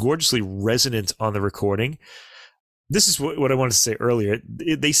choir is gorgeously resonant on the recording. This is what I wanted to say earlier.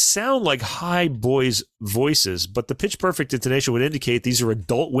 They sound like high boys' voices, but the pitch-perfect intonation would indicate these are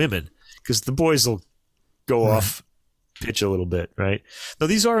adult women, because the boys will go off pitch a little bit, right? Now,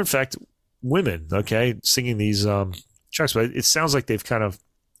 these are, in fact, women, okay, singing these tracks, but it sounds like they've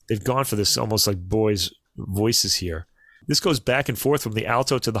gone for this almost like boys' voices here. This goes back and forth from the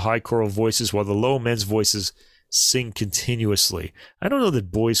alto to the high choral voices, while the low men's voices sing continuously. I don't know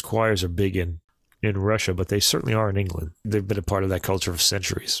that boys' choirs are big in Russia, but they certainly are in England. They've been a part of that culture for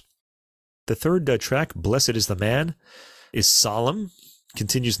centuries. The third track, Blessed is the Man, is solemn,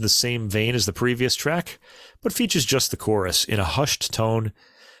 continues in the same vein as the previous track, but features just the chorus in a hushed tone,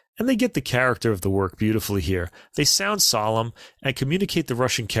 and they get the character of the work beautifully here. They sound solemn and communicate the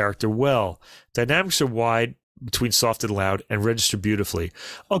Russian character well. Dynamics are wide between soft and loud and register beautifully.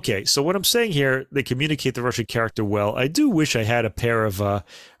 Okay, so what I'm saying here, they communicate the Russian character well. I do wish I had a pair of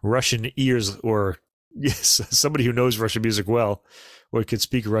Russian ears, or somebody who knows Russian music well, or could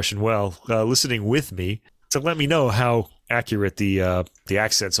speak Russian well, listening with me to let me know how accurate the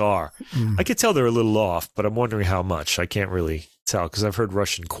accents are. I could tell they're a little off, but I'm wondering how much. I can't really tell because I've heard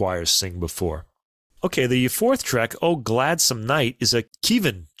Russian choirs sing before. Okay, the fourth track, Oh Gladsome Night, is a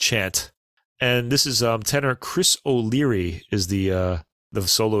Kievan chant. And this is tenor Chris O'Leary is the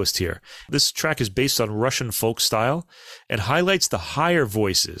soloist here. This track is based on Russian folk style and highlights the higher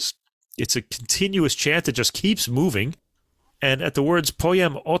voices. It's a continuous chant that just keeps moving. And at the words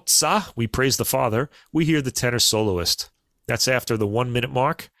Poyem Otsa, we praise the Father, we hear the tenor soloist. That's after the 1 minute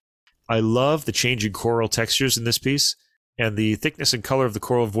mark. I love the changing choral textures in this piece. And the thickness and color of the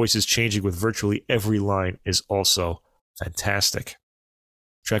choral voices changing with virtually every line is also fantastic.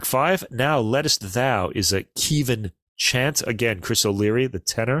 Track 5, Now Lettest Thou, is a Kievan chant. Again, Chris O'Leary, the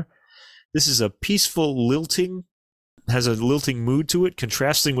tenor. This is a peaceful lilting, has a lilting mood to it,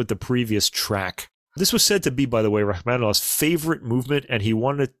 contrasting with the previous track. This was said to be, by the way, Rachmaninoff's favorite movement, and he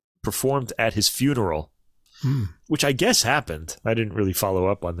wanted it performed at his funeral, which I guess happened. I didn't really follow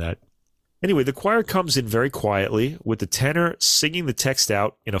up on that. Anyway, the choir comes in very quietly, with the tenor singing the text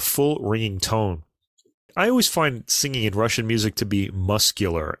out in a full ringing tone. I always find singing in Russian music to be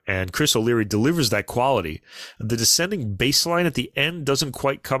muscular, and Chris O'Leary delivers that quality. The descending bass line at the end doesn't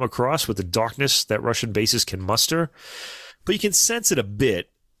quite come across with the darkness that Russian basses can muster, but you can sense it a bit.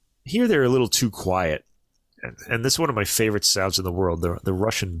 Here they're a little too quiet, and this is one of my favorite sounds in the world, the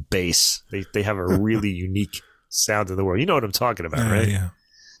Russian bass. They have a really unique sound in the world. You know what I'm talking about, right? Yeah.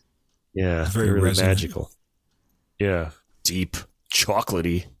 Yeah, very really resonant. magical. Yeah, deep,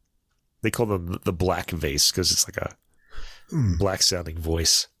 chocolatey. They call them the black vase because it's like a black-sounding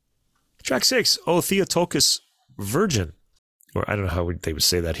voice. Track 6, O Theotokos Virgin. Or I don't know how they would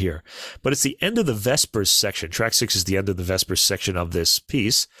say that here. But it's the end of the Vespers section. Track 6 is the end of the Vespers section of this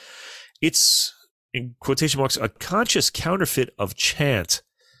piece. It's, in quotation marks, a conscious counterfeit of chant.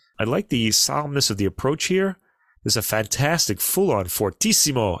 I like the solemnness of the approach here. There's a fantastic full-on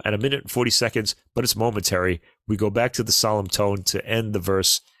fortissimo at 1 minute and 40 seconds, but it's momentary. We go back to the solemn tone to end the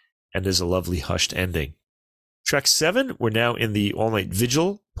verse, and there's a lovely hushed ending. Track 7, we're now in the all-night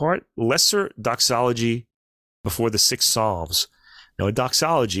vigil part, lesser doxology before the 6 psalms. Now, a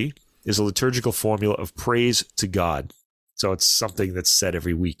doxology is a liturgical formula of praise to God, so it's something that's said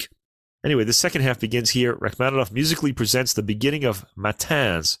every week. Anyway, the second half begins here. Rachmaninoff musically presents the beginning of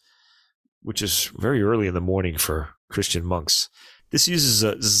Matins, which is very early in the morning for Christian monks. This uses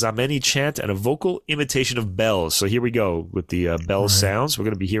a Zameni chant and a vocal imitation of bells. So here we go with the bell sounds. We're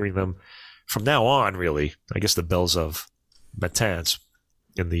going to be hearing them from now on, really. I guess the bells of Matins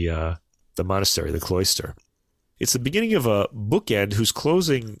in the monastery, the cloister. It's the beginning of a bookend whose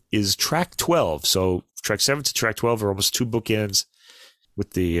closing is track 12. So track 7 to track 12 are almost 2 bookends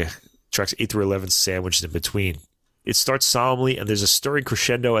with the tracks 8 through 11 sandwiched in between. It starts solemnly, and there's a stirring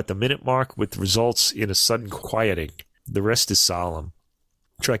crescendo at the minute mark, which results in a sudden quieting. The rest is solemn.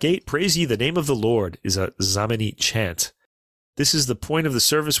 Track 8, Praise Ye the Name of the Lord, is a Zameni chant. This is the point of the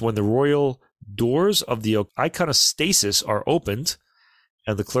service when the royal doors of the iconostasis are opened,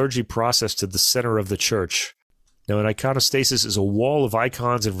 and the clergy process to the center of the church. Now, an iconostasis is a wall of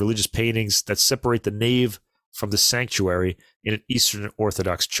icons and religious paintings that separate the nave from the sanctuary in an Eastern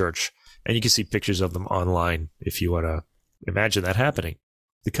Orthodox church. And you can see pictures of them online if you want to imagine that happening.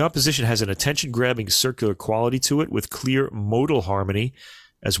 The composition has an attention-grabbing circular quality to it with clear modal harmony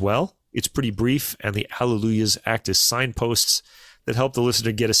as well. It's pretty brief, and the Alleluias act as signposts that help the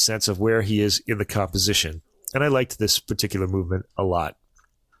listener get a sense of where he is in the composition. And I liked this particular movement a lot.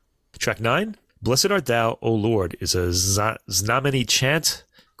 Track 9, Blessed Art Thou, O Lord, is a Znameni chant.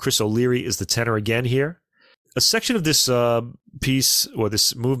 Chris O'Leary is the tenor again here. A section of this piece, or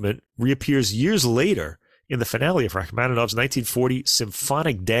this movement, reappears years later in the finale of Rachmaninoff's 1940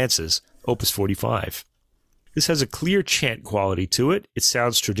 Symphonic Dances, Opus 45. This has a clear chant quality to it. It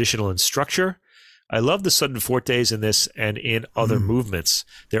sounds traditional in structure. I love the sudden fortes in this and in other movements.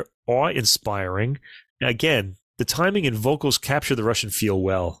 They're awe-inspiring. Again, the timing and vocals capture the Russian feel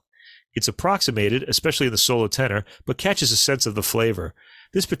well. It's approximated, especially in the solo tenor, but catches a sense of the flavor.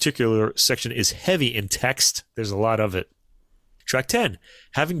 This particular section is heavy in text. There's a lot of it. Track 10,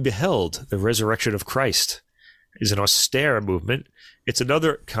 Having Beheld the Resurrection of Christ, is an austere movement. It's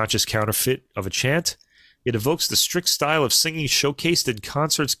another conscious counterfeit of a chant. It evokes the strict style of singing showcased in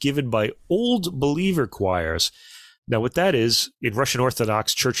concerts given by Old Believer choirs. Now, what that is, in Russian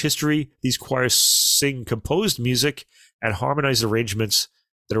Orthodox church history, these choirs sing composed music and harmonized arrangements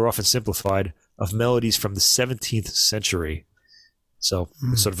that are often simplified of melodies from the 17th century. So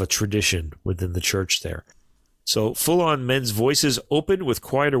it's sort of a tradition within the church there. So full-on men's voices open with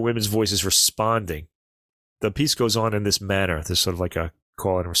quieter women's voices responding. The piece goes on in this manner. There's sort of like a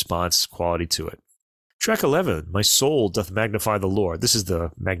call and response quality to it. Track 11, My Soul Doth Magnify the Lord. This is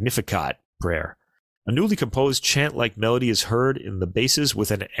the Magnificat prayer. A newly composed chant-like melody is heard in the basses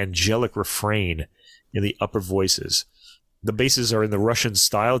with an angelic refrain in the upper voices. The basses are in the Russian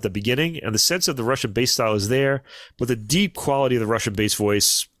style at the beginning, and the sense of the Russian bass style is there, but the deep quality of the Russian bass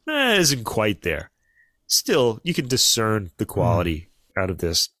voice isn't quite there. Still, you can discern the quality out of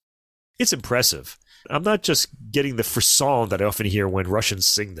this. It's impressive. I'm not just getting the frisson that I often hear when Russians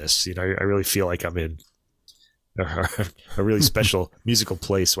sing this. I really feel like I'm in a really special musical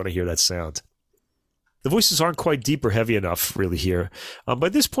place when I hear that sound. The voices aren't quite deep or heavy enough, really, here. By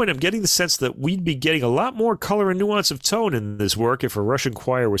this point, I'm getting the sense that we'd be getting a lot more color and nuance of tone in this work if a Russian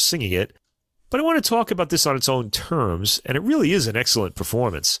choir were singing it. But I want to talk about this on its own terms, and it really is an excellent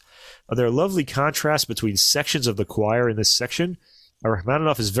performance. There are lovely contrasts between sections of the choir in this section.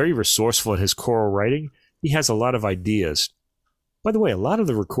 Rachmaninoff is very resourceful in his choral writing. He has a lot of ideas. By the way, a lot of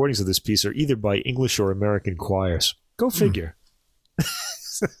the recordings of this piece are either by English or American choirs. Go figure.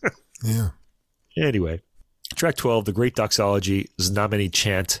 Yeah. Anyway, track 12, The Great Doxology, Znameny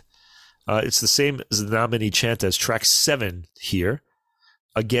Chant. It's the same Znameny Chant as track 7 here,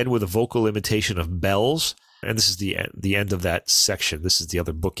 again with a vocal imitation of bells. And this is the end of that section. This is the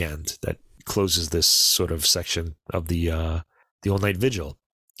other bookend that closes this sort of section of the all-night vigil.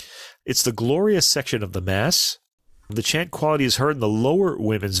 It's the glorious section of the Mass. The chant quality is heard in the lower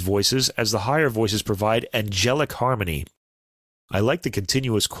women's voices as the higher voices provide angelic harmony. I like the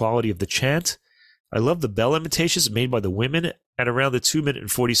continuous quality of the chant. I love the bell imitations made by the women at around the 2 minute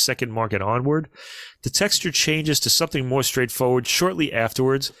and 40-second mark and onward. The texture changes to something more straightforward shortly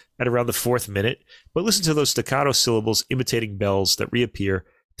afterwards at around the 4th minute, but listen to those staccato syllables imitating bells that reappear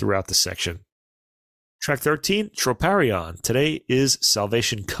throughout the section. Track 13, Troparion. Today is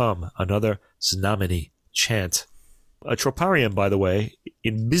Salvation Come, another Znameny chant. A troparion, by the way,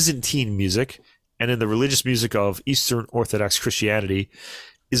 in Byzantine music and in the religious music of Eastern Orthodox Christianity,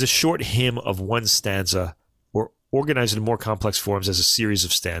 is a short hymn of one stanza, or organized in more complex forms as a series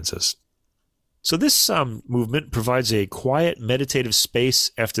of stanzas. So this movement provides a quiet, meditative space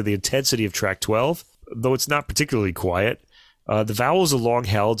after the intensity of track 12, though it's not particularly quiet. The vowels are long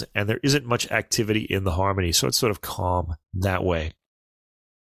held, and there isn't much activity in the harmony, so it's sort of calm that way.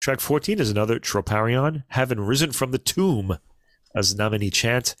 Track 14 is another troparion, Having Risen from the Tomb, a Znameny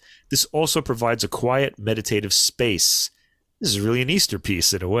chant. This also provides a quiet, meditative space. This is really an Easter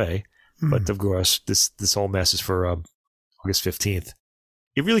piece in a way, but of course, this whole mess is for August 15th.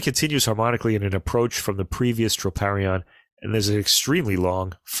 It really continues harmonically in an approach from the previous troparion, and there's an extremely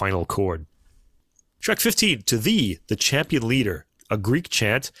long final chord. Track 15, To Thee, the Champion Leader, a Greek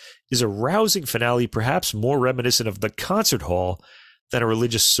chant, is a rousing finale, perhaps more reminiscent of the concert hall than a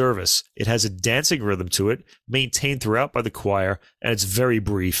religious service. It has a dancing rhythm to it, maintained throughout by the choir, and it's very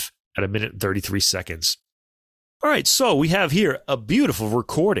brief, at 1 minute and 33 seconds. All right, so we have here a beautiful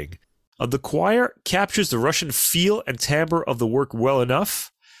recording. The choir captures the Russian feel and timbre of the work well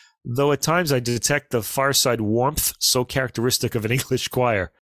enough, though at times I detect the fireside warmth so characteristic of an English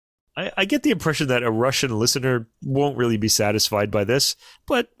choir. I get the impression that a Russian listener won't really be satisfied by this,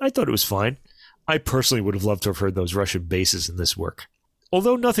 but I thought it was fine. I personally would have loved to have heard those Russian basses in this work.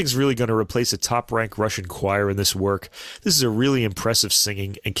 Although nothing's really going to replace a top-ranked Russian choir in this work, this is a really impressive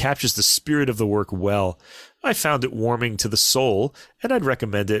singing and captures the spirit of the work well. I found it warming to the soul, and I'd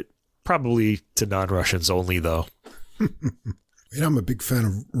recommend it, probably to non-Russians only, though. I'm a big fan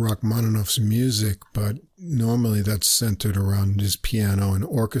of Rachmaninoff's music, but normally that's centered around his piano and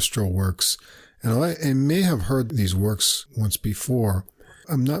orchestral works. And I may have heard these works once before.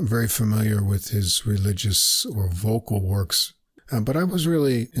 I'm not very familiar with his religious or vocal works, but I was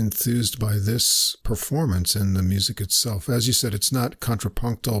really enthused by this performance and the music itself. As you said, it's not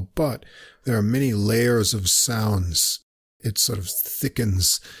contrapuntal, but there are many layers of sounds. It sort of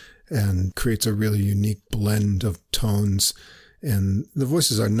thickens and creates a really unique blend of tones. And the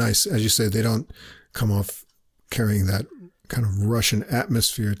voices are nice. As you say, they don't come off carrying that kind of Russian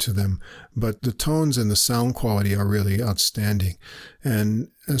atmosphere to them, but the tones and the sound quality are really outstanding. And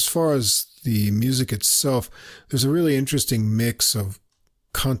as far as the music itself, there's a really interesting mix of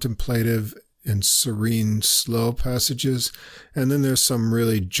contemplative and serene, slow passages. And then there's some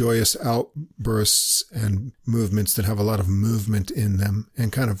really joyous outbursts and movements that have a lot of movement in them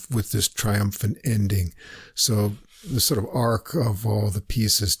and kind of with this triumphant ending. So the sort of arc of all the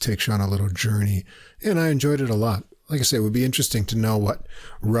pieces takes you on a little journey. And I enjoyed it a lot. Like I say, it would be interesting to know what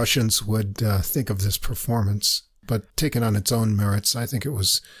Russians would think of this performance. But taken on its own merits, I think it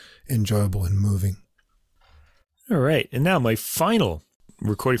was enjoyable and moving. All right. And now my final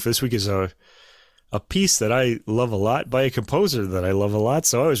recording for this week is a a piece that I love a lot by a composer that I love a lot.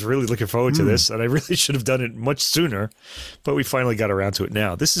 So I was really looking forward to this, and I really should have done it much sooner, but we finally got around to it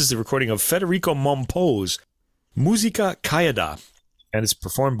now. This is the recording of Federico Mompo's Musica Caeda, and it's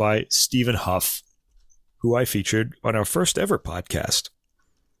performed by Stephen Hough, who I featured on our first ever podcast.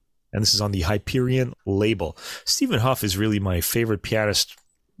 And this is on the Hyperion label. Stephen Hough is really my favorite pianist,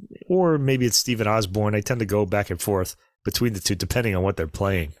 or maybe it's Stephen Osborne. I tend to go back and forth between the two, depending on what they're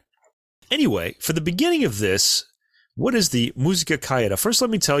playing. Anyway, for the beginning of this, what is the Musica Caeda? First, let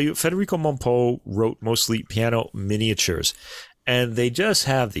me tell you, Federico Mompo wrote mostly piano miniatures, and they just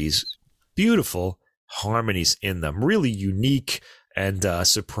have these beautiful harmonies in them, really unique and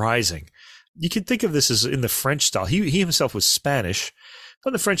surprising. You can think of this as in the French style. He himself was Spanish,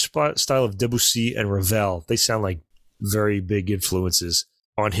 but the French style of Debussy and Ravel. They sound like very big influences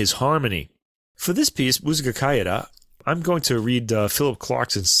on his harmony. For this piece, Musica Caeda, I'm going to read Philip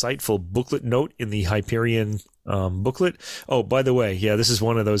Clark's insightful booklet note in the Hyperion booklet. Oh, by the way, yeah, this is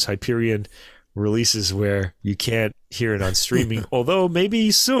one of those Hyperion releases where you can't hear it on streaming, although maybe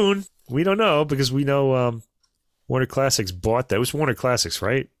soon. We don't know, because we know Warner Classics bought that. It was Warner Classics,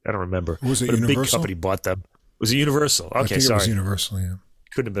 right? I don't remember. Was it but Universal? A big company bought them. Was it Universal? Okay, I think sorry. It was Universal, yeah.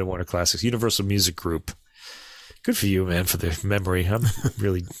 Couldn't have been Warner Classics. Universal Music Group. Good for you, man, for the memory. I'm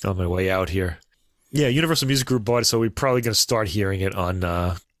really on my way out here. Yeah, Universal Music Group bought it, so we're probably going to start hearing it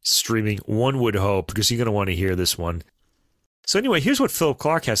on streaming, one would hope, because you're going to want to hear this one. So anyway, here's what Philip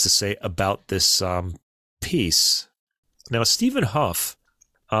Clark has to say about this piece. Now, Stephen Hough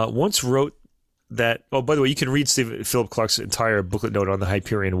once wrote that, oh, by the way, you can read Philip Clark's entire booklet note on the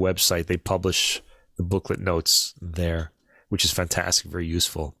Hyperion website. They publish the booklet notes there, which is fantastic, very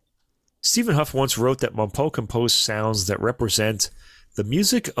useful. Stephen Hough once wrote that Mompo composed sounds that represent the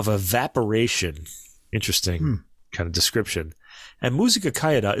music of evaporation. Interesting kind of description. And Musica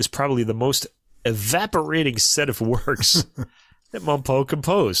Caeda is probably the most evaporating set of works that Mompo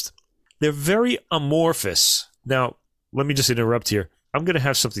composed. They're very amorphous. Now, let me just interrupt here. I'm going to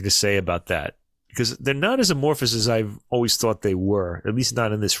have something to say about that, because they're not as amorphous as I've always thought they were, at least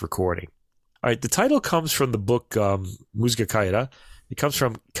not in this recording. All right, the title comes from the book Musica Caeda. It comes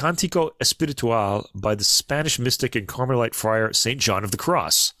from Cantico Espiritual by the Spanish mystic and Carmelite friar St. John of the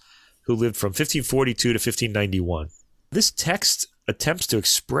Cross, who lived from 1542 to 1591. This text attempts to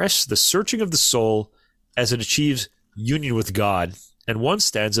express the searching of the soul as it achieves union with God, and one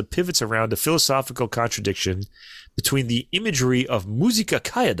stanza pivots around a philosophical contradiction between the imagery of Musica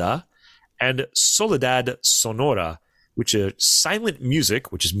Caeda and Soledad Sonora, which is silent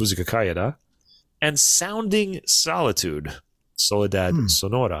music, which is Musica Caeda, and sounding solitude, Soledad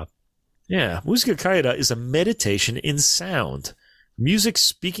Sonora. Yeah, Musica Caeda is a meditation in sound. Music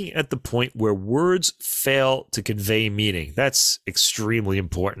speaking at the point where words fail to convey meaning. That's extremely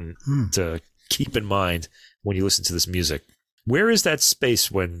important to keep in mind when you listen to this music. Where is that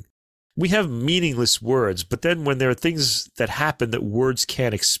space when we have meaningless words, but then when there are things that happen that words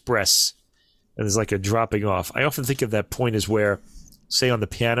can't express, and there's like a dropping off? I often think of that point as where, say on the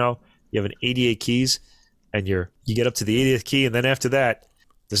piano, you have an 88 keys, and you get up to the 80th key, and then after that,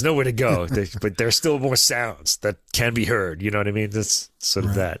 there's nowhere to go. But there's still more sounds that can be heard. You know what I mean? That's sort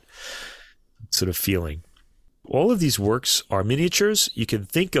of that sort of feeling. All of these works are miniatures. You can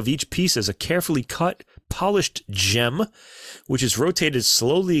think of each piece as a carefully cut, polished gem, which is rotated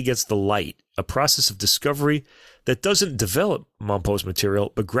slowly against the light, a process of discovery that doesn't develop Mompo's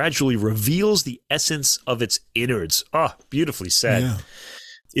material, but gradually reveals the essence of its innards. Ah, beautifully said. Yeah.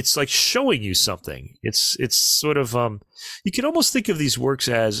 It's like showing you something. It's sort of, you can almost think of these works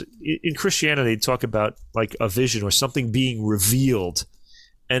as, in Christianity, they talk about like a vision or something being revealed.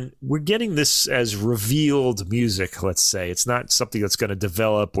 And we're getting this as revealed music, let's say. It's not something that's going to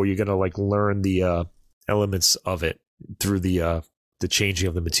develop or you're going to like learn the elements of it through the changing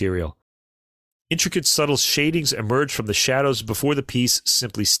of the material. Intricate, subtle shadings emerge from the shadows before the piece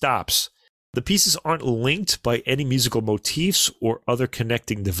simply stops. The pieces aren't linked by any musical motifs or other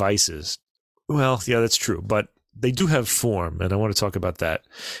connecting devices. Well, yeah, that's true, but they do have form, and I want to talk about that.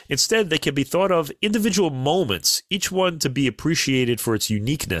 Instead, they can be thought of individual moments, each one to be appreciated for its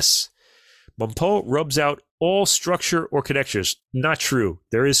uniqueness. Mompo rubs out all structure or connections. Not true.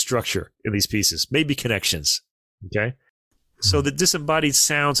 There is structure in these pieces, maybe connections. Okay? So the disembodied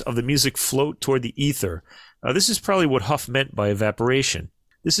sounds of the music float toward the ether. This is probably what Hough meant by evaporation.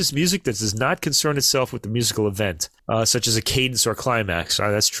 This is music that does not concern itself with the musical event, such as a cadence or climax.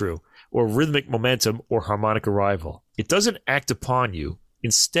 That's true. Or rhythmic momentum or harmonic arrival. It doesn't act upon you.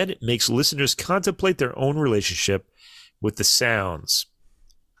 Instead, it makes listeners contemplate their own relationship with the sounds.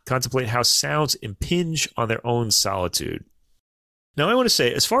 Contemplate how sounds impinge on their own solitude. Now, I want to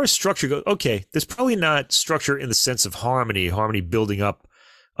say, as far as structure goes, okay, there's probably not structure in the sense of harmony building up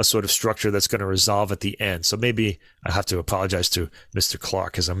a sort of structure that's going to resolve at the end. So maybe I have to apologize to Mr.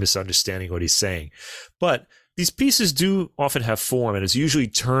 Clark because I'm misunderstanding what he's saying. But these pieces do often have form, and it's usually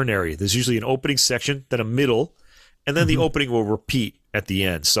ternary. There's usually an opening section, then a middle, and then the opening will repeat at the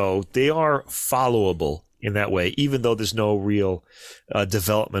end. So they are followable in that way, even though there's no real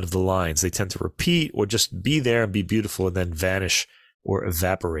development of the lines. They tend to repeat or just be there and be beautiful and then vanish or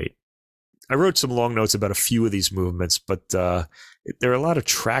evaporate. I wrote some long notes about a few of these movements, but there are a lot of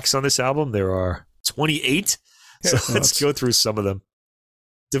tracks on this album. There are 28, so let's go through some of them.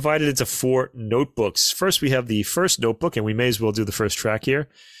 Divided into 4 notebooks. First, we have the first notebook, and we may as well do the first track here.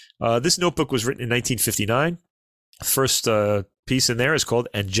 This notebook was written in 1959. The first piece in there is called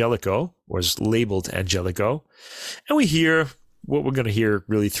Angelico, or is labeled Angelico. And we hear what we're going to hear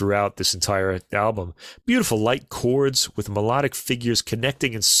really throughout this entire album. Beautiful light chords with melodic figures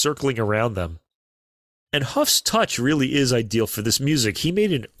connecting and circling around them. And Huff's touch really is ideal for this music. He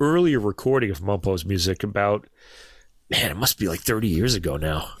made an earlier recording of Mompo's music about, man, it must be like 30 years ago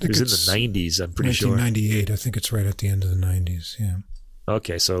now. It was in the 90s, I'm pretty sure. 1998. I think it's right at the end of the 90s, yeah.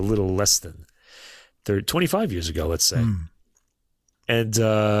 Okay, so a little less than 25 years ago, let's say. And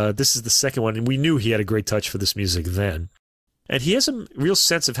this is the second one, and we knew he had a great touch for this music then. And he has a real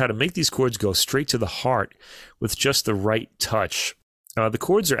sense of how to make these chords go straight to the heart with just the right touch. The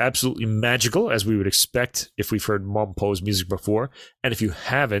chords are absolutely magical, as we would expect if we've heard Mompo's music before. And if you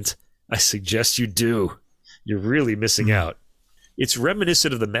haven't, I suggest you do. You're really missing out. It's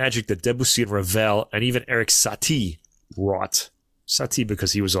reminiscent of the magic that Debussy and Ravel and even Erik Satie wrought. Satie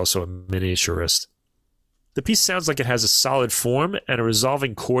because he was also a miniaturist. The piece sounds like it has a solid form and a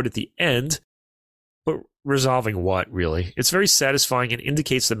resolving chord at the end. But resolving what, really? It's very satisfying and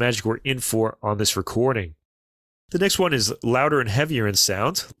indicates the magic we're in for on this recording. The next one is louder and heavier in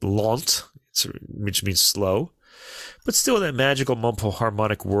sound, lent, which means slow, but still in that magical Mompo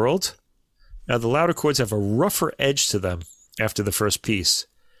harmonic world. Now, the louder chords have a rougher edge to them after the first piece.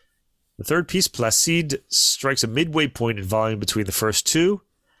 The third piece, Placide, strikes a midway point in volume between the first two.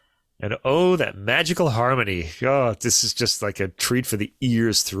 And oh, that magical harmony. Oh, this is just like a treat for the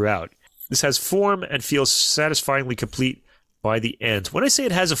ears throughout. This has form and feels satisfyingly complete by the end. When I say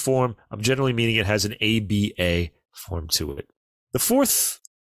it has a form, I'm generally meaning it has an ABA form to it. The fourth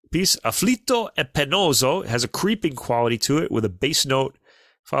piece, Afflitto e Penoso, has a creeping quality to it with a bass note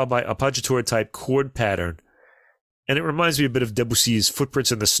followed by appoggiatura-type chord pattern. And it reminds me a bit of Debussy's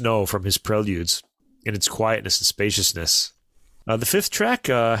Footprints in the Snow from his preludes in its quietness and spaciousness. The fifth track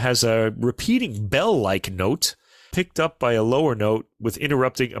has a repeating bell-like note picked up by a lower note with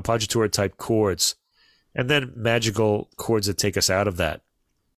interrupting appoggiatura-type chords, and then magical chords that take us out of that.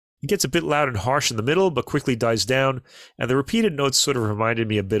 It gets a bit loud and harsh in the middle, but quickly dies down, and the repeated notes sort of reminded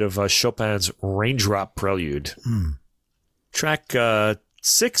me a bit of Chopin's Raindrop Prelude. Track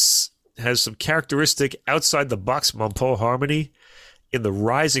 6 has some characteristic outside-the-box Mompo harmony in the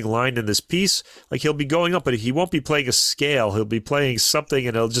rising line in this piece. Like, he'll be going up, but he won't be playing a scale. He'll be playing something,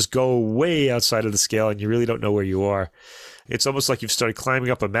 and it'll just go way outside of the scale, and you really don't know where you are. It's almost like you've started climbing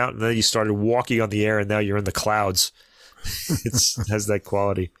up a mountain, and then you started walking on the air, and now you're in the clouds. It has that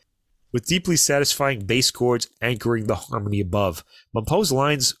quality. With deeply satisfying bass chords anchoring the harmony above. Mompo's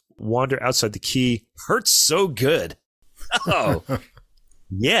lines wander outside the key. Hurts so good. Oh,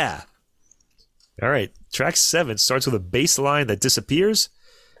 yeah. All right. Track 7 starts with a bass line that disappears,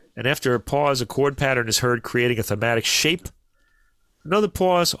 and after a pause, a chord pattern is heard creating a thematic shape. Another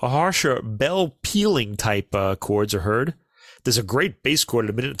pause, a harsher bell-pealing type chords are heard. There's a great bass chord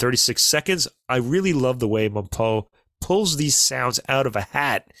at 1 minute and 36 seconds. I really love the way Mompo pulls these sounds out of a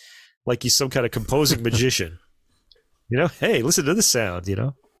hat like he's some kind of composing magician. You know, hey, listen to this sound, you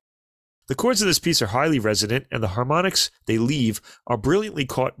know. The chords of this piece are highly resonant, and the harmonics they leave are brilliantly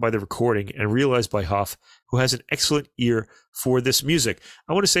caught by the recording and realized by Huff, who has an excellent ear for this music.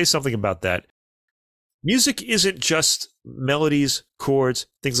 I want to say something about that. Music isn't just melodies, chords,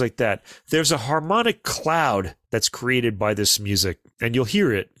 things like that. There's a harmonic cloud that's created by this music, and you'll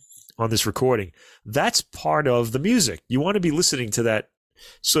hear it on this recording. That's part of the music. You want to be listening to that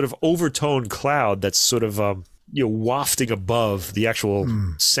sort of overtone cloud that's sort of wafting above the actual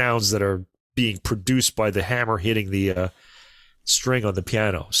sounds that are being produced by the hammer hitting the string on the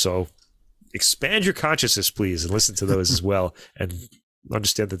piano. So expand your consciousness, please, and listen to those as well, and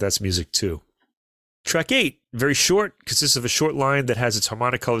understand that that's music too. Track 8, very short, consists of a short line that has its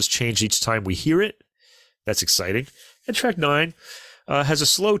harmonic colors change each time we hear it. That's exciting. And track 9 has a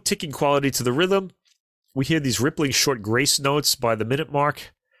slow ticking quality to the rhythm. We hear these rippling short grace notes by the minute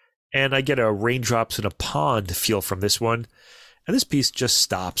mark, and I get a raindrops in a pond feel from this one. And this piece just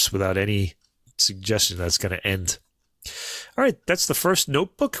stops without any suggestion that it's going to end. All right, that's the first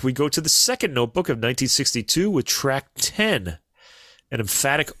notebook. We go to the second notebook of 1962 with track 10. An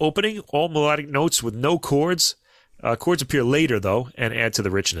emphatic opening, all melodic notes with no chords. Chords appear later, though, and add to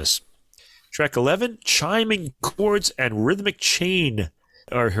the richness. Track 11, chiming chords and rhythmic chain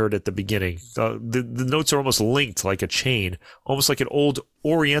are heard at the beginning. The notes are almost linked like a chain, almost like an old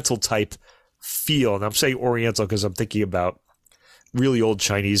Oriental type feel. And I'm saying Oriental because I'm thinking about really old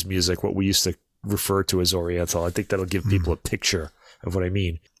Chinese music, what we used to refer to as Oriental. I think that'll give people a picture of what I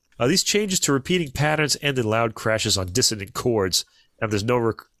mean. These changes to repeating patterns end in loud crashes on dissonant chords, and there's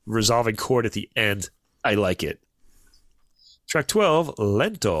no resolving chord at the end. I like it. Track 12,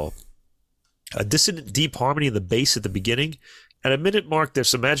 Lento. A dissonant deep harmony in the bass at the beginning. At a minute mark, there's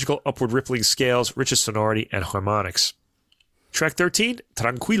some magical upward rippling scales, richest sonority, and harmonics. Track 13,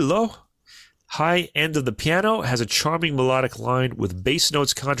 Tranquillo. High end of the piano has a charming melodic line with bass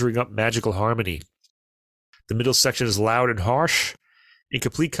notes conjuring up magical harmony. The middle section is loud and harsh, in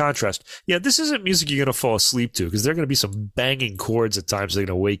complete contrast. Yeah, this isn't music you're going to fall asleep to, because there are going to be some banging chords at times that are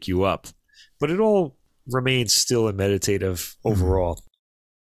going to wake you up. But it all remains still and meditative overall.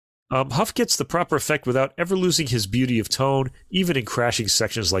 Huff gets the proper effect without ever losing his beauty of tone, even in crashing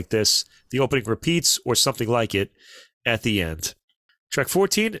sections like this. The opening repeats, or something like it, at the end. Track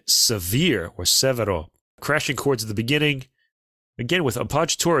 14, Severe, or Severo. Crashing chords at the beginning, again with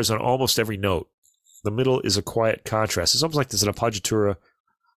appoggiaturas on almost every note. The middle is a quiet contrast. It's almost like there's an appoggiatura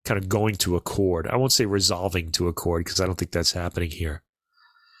kind of going to a chord. I won't say resolving to a chord, because I don't think that's happening here.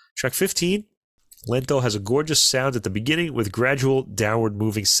 Track 15, Lento has a gorgeous sound at the beginning with gradual downward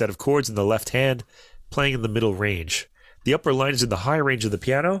moving set of chords in the left hand playing in the middle range. The upper line is in the high range of the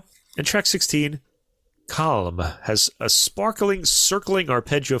piano. And track 16, Calm, has a sparkling, circling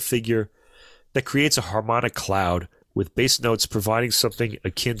arpeggio figure that creates a harmonic cloud with bass notes providing something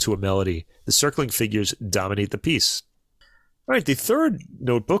akin to a melody. The circling figures dominate the piece. All right, the third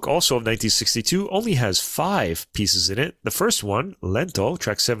notebook, also of 1962, only has 5 pieces in it. The first one, Lento,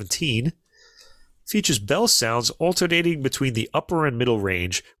 track 17, features bell sounds alternating between the upper and middle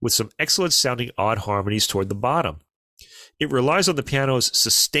range with some excellent sounding odd harmonies toward the bottom. It relies on the piano's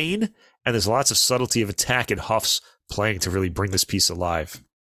sustain, and there's lots of subtlety of attack and Huff's playing to really bring this piece alive.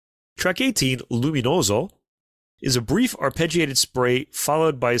 Track 18, Luminoso, is a brief arpeggiated spray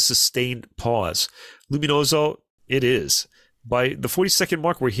followed by a sustained pause. Luminoso, it is. By the 40-second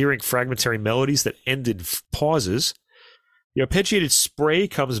mark, we're hearing fragmentary melodies that end in pauses. The arpeggiated spray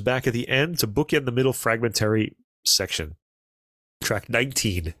comes back at the end to bookend the middle fragmentary section. Track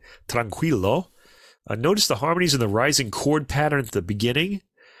 19, Tranquillo. Notice the harmonies in the rising chord pattern at the beginning.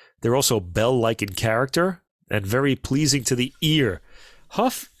 They're also bell-like in character and very pleasing to the ear.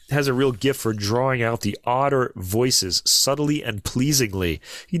 Huff has a real gift for drawing out the odder voices subtly and pleasingly.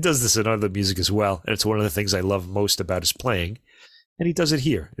 He does this in other music as well, and it's one of the things I love most about his playing. And he does it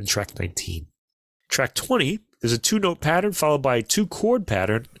here in track 19. Track 20, there's a 2-note pattern followed by a 2-chord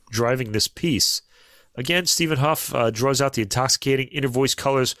pattern driving this piece. Again, Stephen Huff draws out the intoxicating inner voice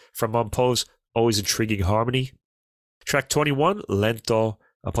colors from Mon Po's always intriguing harmony. Track 21, Lento,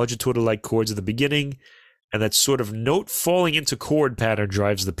 appoggiatura-like chords at the beginning, and that sort of note falling into chord pattern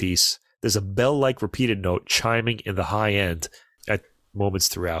drives the piece. There's a bell-like repeated note chiming in the high end at moments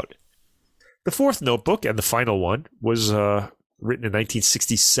throughout. The fourth notebook, and the final one, was written in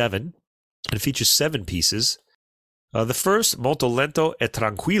 1967 and features 7 pieces. The first, Molto Lento e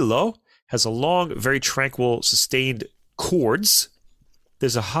Tranquillo, has a long, very tranquil, sustained chords.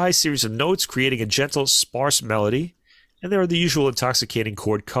 There's a high series of notes creating a gentle, sparse melody, and there are the usual intoxicating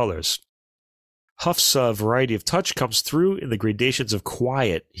chord colors. Huff's variety of touch comes through in the gradations of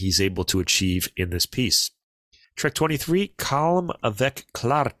quiet he's able to achieve in this piece. Track 23, Calme avec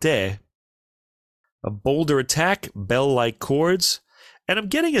clarté. A bolder attack, bell-like chords, and I'm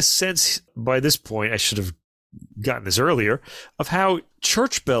getting a sense by this point, I should have gotten this earlier, of how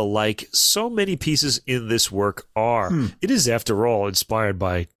church bell-like so many pieces in this work are. It is, after all, inspired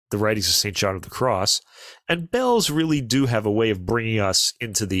by the writings of St. John of the Cross, and bells really do have a way of bringing us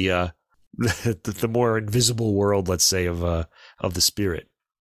into the more invisible world, let's say, of the spirit.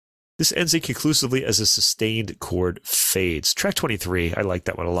 This ends inconclusively as a sustained chord fades. Track 23, I like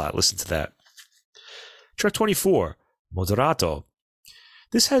that one a lot. Listen to that. Track 24, Moderato.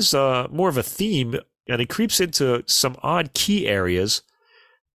 This has more of a theme, and it creeps into some odd key areas,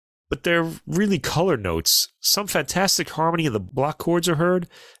 but they're really color notes. Some fantastic harmony in the block chords are heard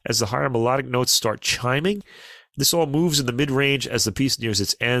as the higher melodic notes start chiming. This all moves in the mid-range as the piece nears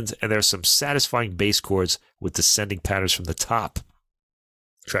its end, and there are some satisfying bass chords with descending patterns from the top.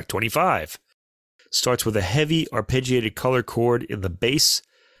 Track 25, starts with a heavy arpeggiated color chord in the bass,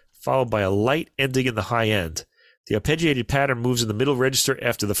 followed by a light ending in the high end. The arpeggiated pattern moves in the middle register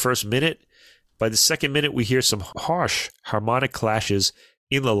after the first minute. By the second minute, we hear some harsh harmonic clashes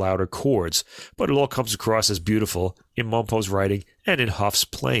in the louder chords, but it all comes across as beautiful in Mompo's writing and in Huff's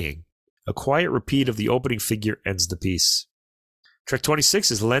playing. A quiet repeat of the opening figure ends the piece. Track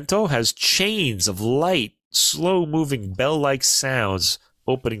 26 is Lento, has chains of light, slow-moving bell-like sounds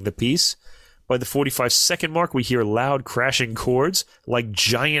opening the piece. By the 45-second mark, we hear loud crashing chords like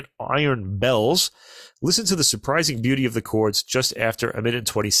giant iron bells. Listen to the surprising beauty of the chords just after a minute and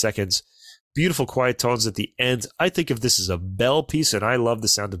 20 seconds. Beautiful quiet tones at the end. I think of this as a bell piece, and I love the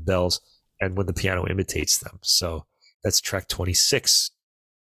sound of bells and when the piano imitates them. So that's track 26.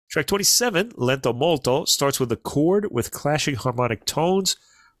 Track 27, Lento Molto, starts with a chord with clashing harmonic tones,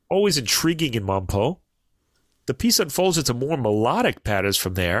 always intriguing in Mompo. The piece unfolds into more melodic patterns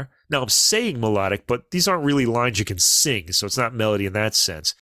from there. Now, I'm saying melodic, but these aren't really lines you can sing, so it's not melody in that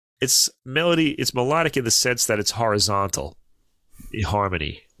sense. It's melodic in the sense that it's horizontal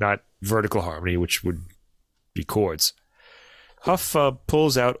harmony, not vertical harmony, which would be chords. Huff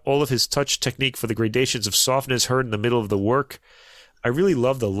pulls out all of his touch technique for the gradations of softness heard in the middle of the work. I really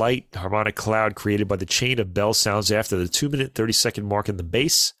love the light harmonic cloud created by the chain of bell sounds after the 2-minute 30-second mark in the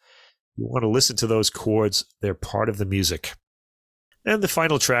bass. You want to listen to those chords. They're part of the music. And the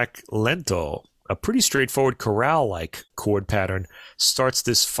final track, Lento, a pretty straightforward chorale-like chord pattern, starts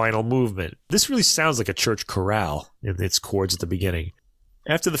this final movement. This really sounds like a church chorale in its chords at the beginning.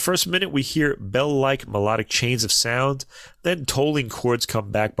 After the first minute, we hear bell-like melodic chains of sound, then tolling chords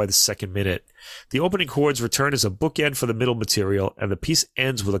come back by the second minute. The opening chords return as a bookend for the middle material, and the piece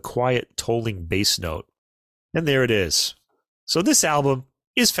ends with a quiet, tolling bass note. And there it is. So this album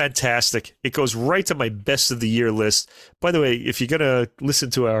is fantastic. It goes right to my best of the year list. By the way, if you're going to listen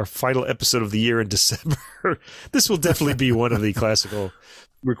to our final episode of the year in December, this will definitely be one of the classical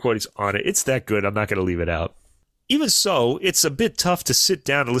recordings on it. It's that good. I'm not going to leave it out. Even so, it's a bit tough to sit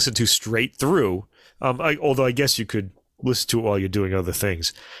down and listen to straight through, although I guess you could listen to it while you're doing other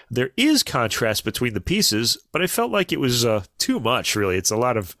things. There is contrast between the pieces, but I felt like it was too much, really. It's a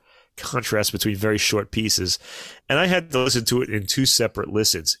lot of contrast between very short pieces, and I had to listen to it in 2 separate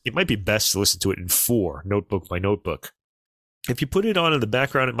listens. It might be best to listen to it in 4, notebook by notebook. If you put it on in the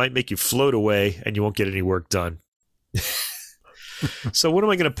background, it might make you float away, and you won't get any work done. So what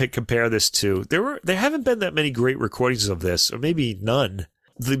am I going to compare this to? There haven't been that many great recordings of this, or maybe none.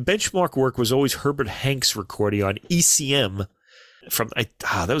 The benchmark work was always Herbert Hank's recording on ECM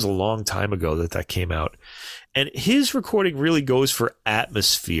that was a long time ago that came out. And his recording really goes for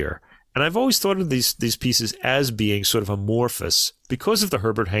atmosphere. And I've always thought of these pieces as being sort of amorphous because of the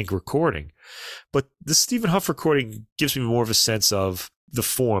Herbert Hank recording. But the Stephen Huff recording gives me more of a sense of the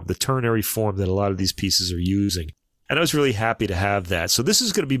form, the ternary form that a lot of these pieces are using. And I was really happy to have that. So this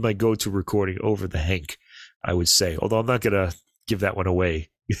is going to be my go-to recording over the Hank, I would say. Although I'm not going to give that one away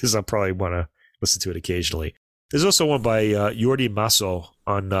because I'll probably want to listen to it occasionally. There's also one by Jordi Masso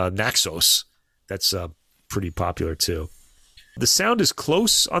on Naxos. That's pretty popular too. The sound is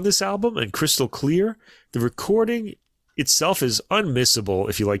close on this album and crystal clear. The recording itself is unmissable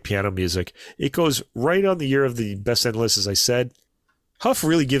if you like piano music. It goes right on the year of the best end list, as I said. Huff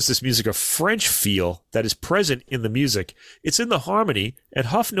really gives this music a French feel that is present in the music. It's in the harmony, and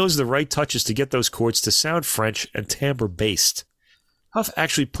Huff knows the right touches to get those chords to sound French and timbre-based. Huff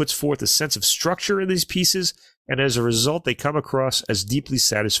actually puts forth a sense of structure in these pieces, and as a result, they come across as deeply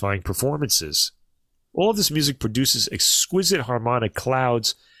satisfying performances. All of this music produces exquisite harmonic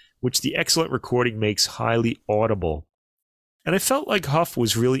clouds, which the excellent recording makes highly audible. And I felt like Huff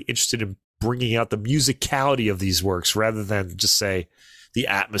was really interested in bringing out the musicality of these works rather than just say the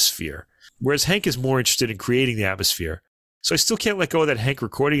atmosphere, whereas Hank is more interested in creating the atmosphere. So I still can't let go of that Hank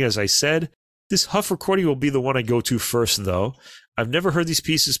recording, as I said. This Huff recording will be the one I go to first, though. I've never heard these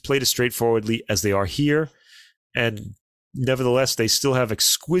pieces played as straightforwardly as they are here, and nevertheless, they still have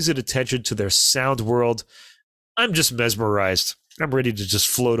exquisite attention to their sound world. I'm just mesmerized. I'm ready to just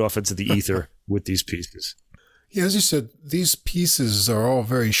float off into the ether with these pieces. Yeah, as you said, these pieces are all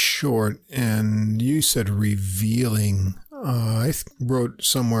very short, and you said revealing. I wrote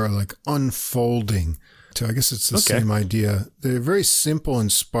somewhere like unfolding. So I guess it's the same idea. They're very simple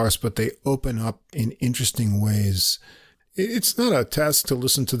and sparse, but they open up in interesting ways. It's not a task to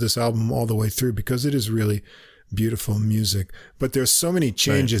listen to this album all the way through because it is really beautiful music, but there's so many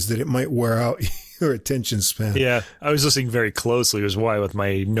changes that it might wear out your attention span. Yeah, I was listening very closely, is why, with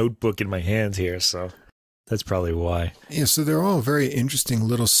my notebook in my hand here, so that's probably why. Yeah, so they're all very interesting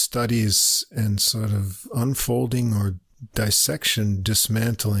little studies and sort of unfolding or dissection,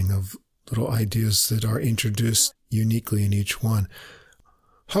 dismantling of little ideas that are introduced uniquely in each one.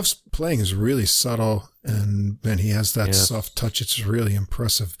 Huff's playing is really subtle, and then he has that soft touch. It's really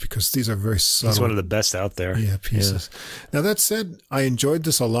impressive because these are very subtle. He's one of the best out there. Yeah, pieces. Yeah. Now, that said, I enjoyed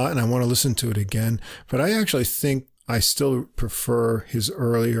this a lot, and I want to listen to it again, but I actually think I still prefer his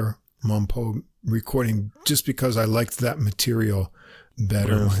earlier Mompo recording just because I liked that material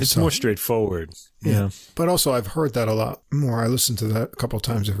better. It's more straightforward. Yeah. But also I've heard that a lot more. I listen to that a couple of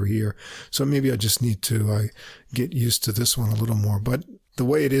times every year. So maybe I just need to get used to this one a little more. But the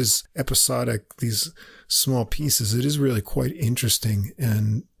way it is episodic, these small pieces, it is really quite interesting.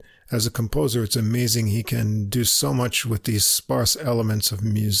 And as a composer, it's amazing he can do so much with these sparse elements of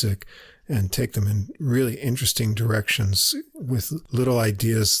music and take them in really interesting directions with little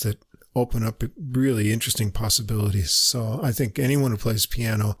ideas that open up really interesting possibilities. So I think anyone who plays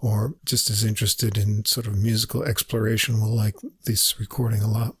piano or just is interested in sort of musical exploration will like this recording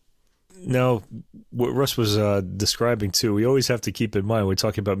a lot. Now, what Russ was describing too, we always have to keep in mind when we're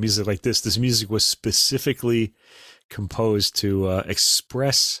talking about music like this. This music was specifically composed to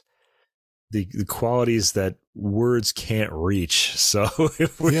express the qualities that words can't reach. So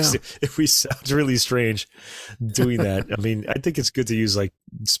if we sound really strange doing that, I mean, I think it's good to use like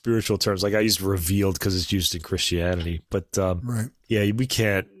spiritual terms. Like I used revealed because it's used in Christianity, but we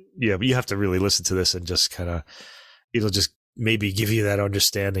can't. Yeah, but you have to really listen to this and just kind of, it'll just maybe give you that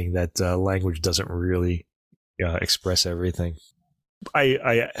understanding that language doesn't really express everything.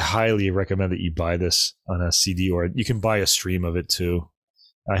 I highly recommend that you buy this on a CD, or you can buy a stream of it too.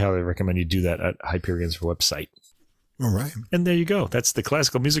 I highly recommend you do that at Hyperion's website. All right. And there you go. That's the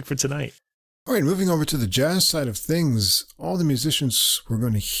classical music for tonight. All right, moving over to the jazz side of things, all the musicians we're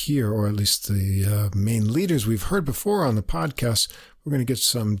going to hear, or at least the main leaders we've heard before on the podcast, we're going to get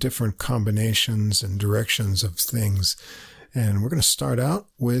some different combinations and directions of things. And we're going to start out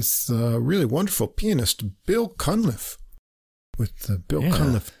with a really wonderful pianist, Bill Cunliffe, with the Bill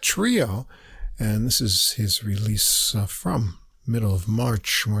Cunliffe Trio. And this is his release from middle of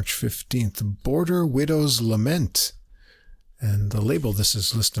March 15th, Border Widow's Lament. And the label this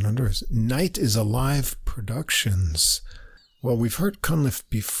is listed under is Night is Alive Productions. Well, we've heard Cunliffe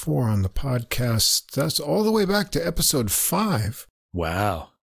before on the podcast. That's all the way back to episode 5. Wow.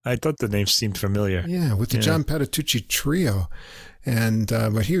 I thought the name seemed familiar. Yeah, with the John Patitucci Trio. And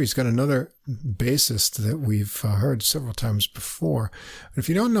but here he's got another bassist that we've heard several times before. If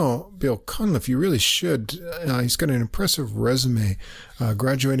you don't know Bill Cunliffe, you really should. He's got an impressive resume,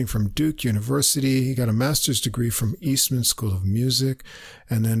 graduating from Duke University. He got a master's degree from Eastman School of Music.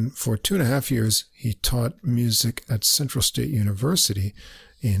 And then for 2.5 years, he taught music at Central State University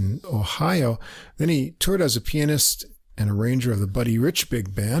in Ohio. Then he toured as a pianist and arranger of the Buddy Rich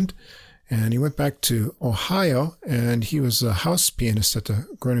Big Band. And he went back to Ohio, and he was a house pianist at the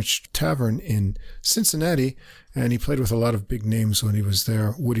Greenwich Tavern in Cincinnati, and he played with a lot of big names when he was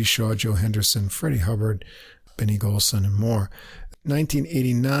there: Woody Shaw, Joe Henderson, Freddie Hubbard, Benny Golson, and more.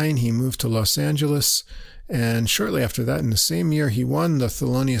 1989, he moved to Los Angeles, and shortly after that, in the same year, he won the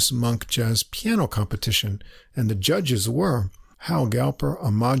Thelonious Monk Jazz Piano Competition, and the judges were Hal Galper,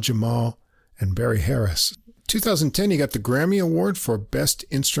 Ahmad Jamal, and Barry Harris. 2010, he got the Grammy Award for Best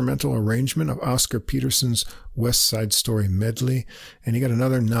Instrumental Arrangement of Oscar Peterson's West Side Story Medley, and he got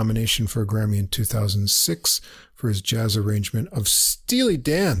another nomination for a Grammy in 2006 for his jazz arrangement of Steely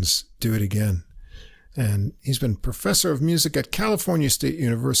Dan's Do It Again. And he's been professor of music at California State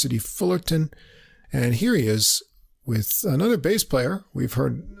University, Fullerton, and here he is with another bass player we've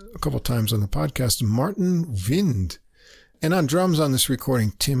heard a couple times on the podcast, Martin Wind. And on drums on this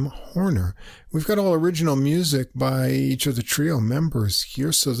recording, Tim Horner. We've got all original music by each of the trio members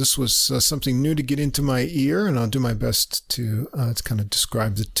here, so this was something new to get into my ear, and I'll do my best to kind of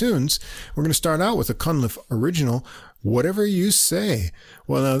describe the tunes. We're going to start out with a Cunliffe original, Whatever You Say.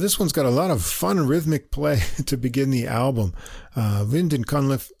 Well, now this one's got a lot of fun rhythmic play to begin the album. Wind and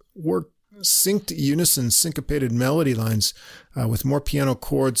Cunliffe work synced unison syncopated melody lines with more piano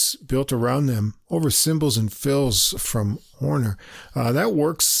chords built around them over cymbals and fills from Horner. That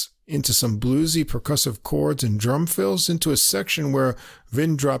works into some bluesy percussive chords and drum fills into a section where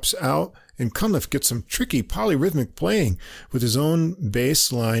Wind drops out and Cunliffe gets some tricky polyrhythmic playing with his own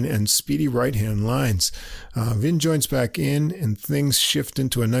bass line and speedy right-hand lines. Wind joins back in and things shift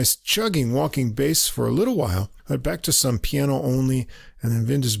into a nice chugging walking bass for a little while, but back to some piano only, and then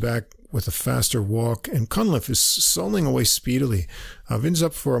Wind is back with a faster walk, and Cunliffe is soloing away speedily. Vin's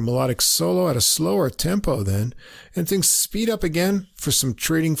up for a melodic solo at a slower tempo then, and things speed up again for some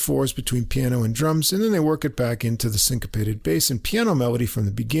trading fours between piano and drums, and then they work it back into the syncopated bass and piano melody from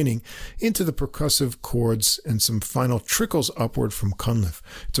the beginning, into the percussive chords, and some final trickles upward from Cunliffe.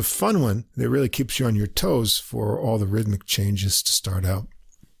 It's a fun one that really keeps you on your toes for all the rhythmic changes to start out.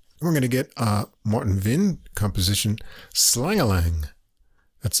 We're going to get a Martin Vind composition, Slang-a-Lang.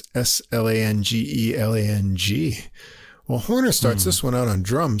 That's Slangelang. Well, Horner starts this one out on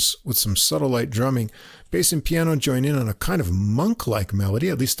drums with some subtle light drumming. Bass and piano join in on a kind of monk-like melody.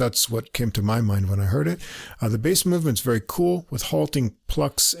 At least that's what came to my mind when I heard it. The bass movement's very cool with halting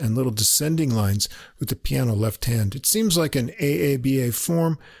plucks and little descending lines with the piano left hand. It seems like an AABA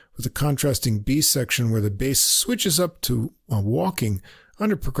form with a contrasting B section where the bass switches up to walking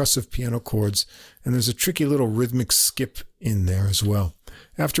under percussive piano chords, and there's a tricky little rhythmic skip in there as well.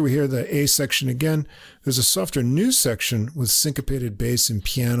 After we hear the A section again, there's a softer new section with syncopated bass and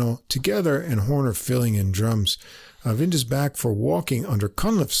piano together and Horner filling in drums. Vind is back for walking under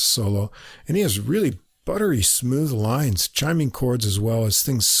Cunliffe's solo, and he has really buttery smooth lines, chiming chords as well as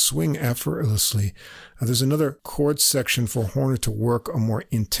things swing effortlessly. There's another chord section for Horner to work a more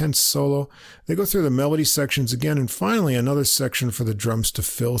intense solo. They go through the melody sections again, and finally another section for the drums to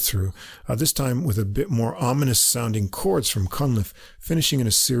fill through, this time with a bit more ominous sounding chords from Cunliffe, finishing in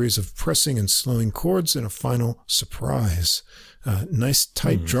a series of pressing and slowing chords and a final surprise. Nice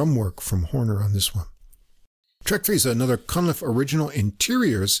tight drum work from Horner on this one. Track 3 is another Cunliffe original,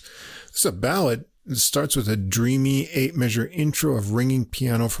 Interiors. This is a ballad. It starts with a dreamy 8-measure intro of ringing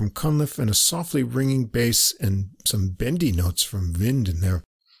piano from Cunliffe and a softly ringing bass and some bendy notes from Vind in there.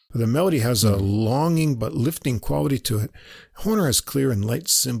 The melody has a longing but lifting quality to it. Horner has clear and light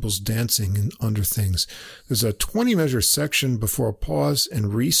cymbals dancing and under things. There's a 20-measure section before a pause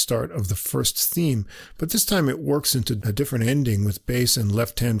and restart of the first theme, but this time it works into a different ending with bass and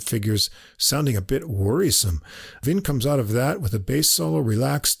left-hand figures sounding a bit worrisome. Vind comes out of that with a bass solo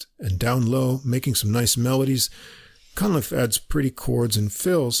relaxed and down low, making some nice melodies. Cunliffe adds pretty chords and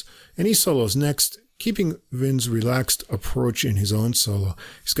fills, and he solos next, keeping Vind's relaxed approach in his own solo.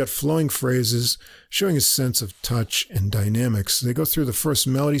 He's got flowing phrases, showing his sense of touch and dynamics. They go through the first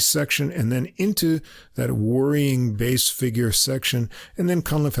melody section and then into that worrying bass figure section, and then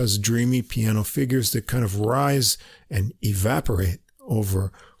Cunliffe has dreamy piano figures that kind of rise and evaporate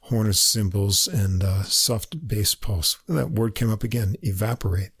over Horner's cymbals and soft bass pulse. And that word came up again,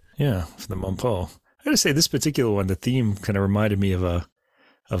 evaporate. Yeah, for the Mompo. I gotta say, this particular one, the theme kind of reminded me of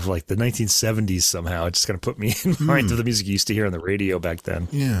like the 1970s somehow. It just kind of put me in mind of the music you used to hear on the radio back then.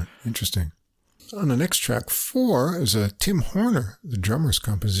 Yeah, interesting. On the next track, 4, is a Tim Horner, the drummer's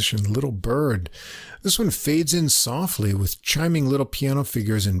composition, Little Bird. This one fades in softly with chiming little piano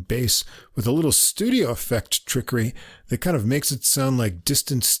figures and bass with a little studio effect trickery that kind of makes it sound like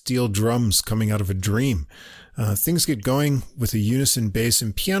distant steel drums coming out of a dream. Things get going with a unison bass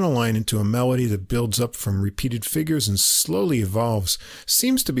and piano line into a melody that builds up from repeated figures and slowly evolves.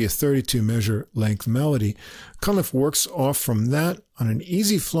 Seems to be a 32-measure length melody. Cunliffe works off from that on an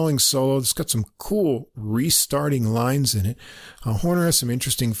easy flowing solo that's got some cool restarting lines in it. Horner has some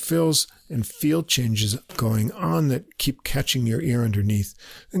interesting fills and field changes going on that keep catching your ear underneath.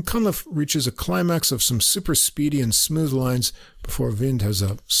 And Cunliffe reaches a climax of some super speedy and smooth lines before Vind has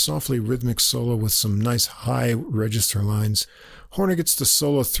a softly rhythmic solo with some nice high register lines. Horner gets to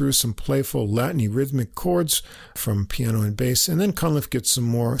solo through some playful Latin-y rhythmic chords from piano and bass, and then Cunliffe gets some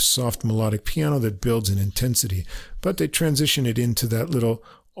more soft melodic piano that builds in intensity. But they transition it into that little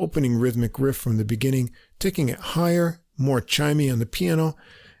opening rhythmic riff from the beginning, taking it higher, more chimey on the piano,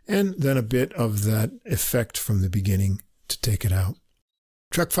 and then a bit of that effect from the beginning to take it out.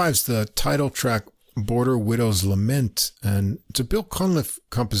 Track 5 is the title track, Border Widow's Lament, and it's a Bill Cunliffe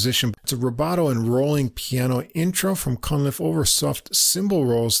composition. It's a rubato and rolling piano intro from Cunliffe over soft cymbal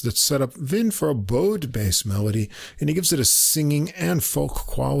rolls that set up Vind for a bowed bass melody, and he gives it a singing and folk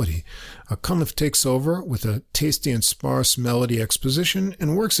quality. Cunliffe takes over with a tasty and sparse melody exposition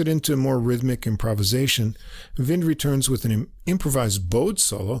and works it into more rhythmic improvisation. Vind returns with an improvised bowed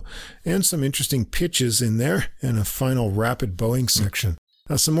solo and some interesting pitches in there and a final rapid bowing section.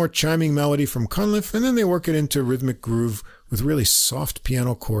 Some more chiming melody from Cunliffe, and then they work it into rhythmic groove with really soft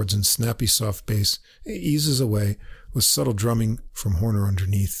piano chords and snappy soft bass. It eases away with subtle drumming from Horner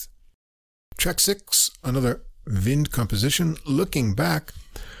underneath. Track 6, another Vind composition, Looking Back.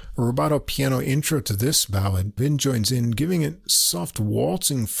 rubato piano intro to this ballad. Vin joins in, giving it soft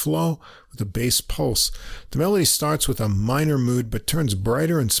waltzing flow with a bass pulse. The melody starts with a minor mood but turns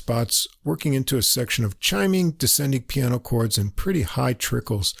brighter in spots, working into a section of chiming, descending piano chords and pretty high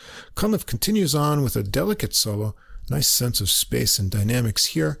trickles. Cunliffe continues on with a delicate solo, nice sense of space and dynamics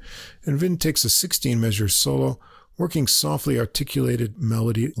here, and Vin takes a 16-measure solo, working softly articulated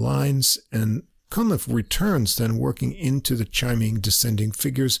melody lines, and Cunliffe returns, then working into the chiming, descending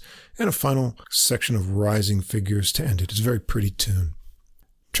figures, and a final section of rising figures to end it. It's a very pretty tune.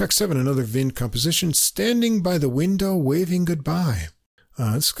 Track 7, another Vin composition, Standing by the Window, Waving Goodbye.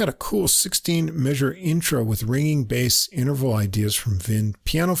 It's got a cool 16-measure intro with ringing bass interval ideas from Vin,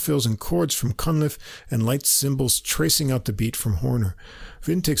 piano fills and chords from Cunliffe, and light cymbals tracing out the beat from Horner.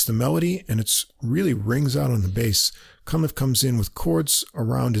 Vin takes the melody, and it really rings out on the bass. Cunliffe comes in with chords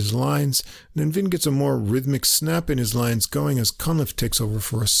around his lines, and then Vin gets a more rhythmic snap in his lines going as Cunliffe takes over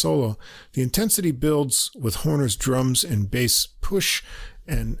for a solo. The intensity builds with Horner's drums and bass push,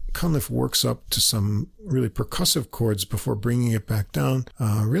 and Cunliffe works up to some really percussive chords before bringing it back down,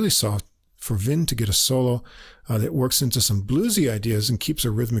 really soft for Vin to get a solo that works into some bluesy ideas and keeps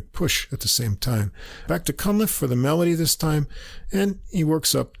a rhythmic push at the same time. Back to Cunliffe for the melody this time, and he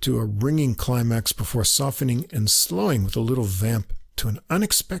works up to a ringing climax before softening and slowing with a little vamp to an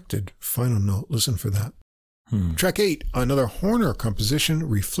unexpected final note. Listen for that. Track 8, another Horner composition,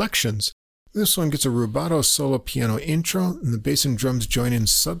 Reflections. This one gets a rubato solo piano intro, and the bass and drums join in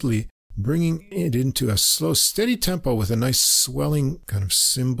subtly, bringing it into a slow, steady tempo with a nice swelling kind of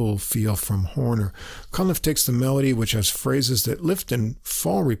cymbal feel from Horner. Cunliffe takes the melody, which has phrases that lift and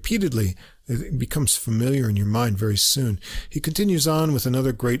fall repeatedly. It becomes familiar in your mind very soon. He continues on with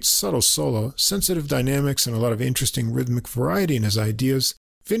another great subtle solo, sensitive dynamics, and a lot of interesting rhythmic variety in his ideas.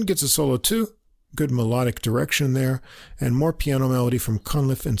 Vin gets a solo too. Good melodic direction there, and more piano melody from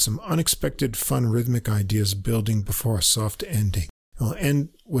Cunliffe and some unexpected fun rhythmic ideas building before a soft ending. I'll end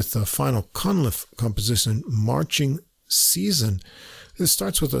with the final Cunliffe composition, Marching Season. This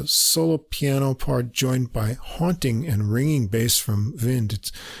starts with a solo piano part joined by haunting and ringing bass from Vin.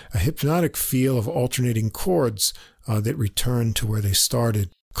 It's a hypnotic feel of alternating chords that return to where they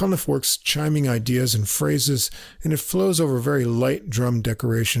started. Cunliffe works chiming ideas and phrases, and it flows over very light drum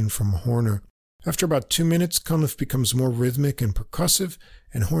decoration from Horner. After about 2 minutes, Cunliffe becomes more rhythmic and percussive,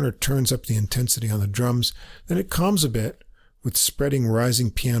 and Horner turns up the intensity on the drums. Then it calms a bit, with spreading rising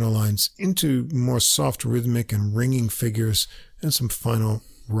piano lines into more soft rhythmic and ringing figures, and some final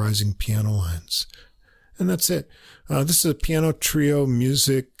rising piano lines. And that's it. This is a piano trio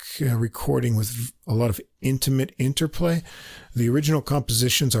music recording with a lot of intimate interplay. The original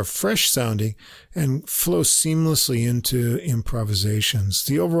compositions are fresh sounding and flow seamlessly into improvisations.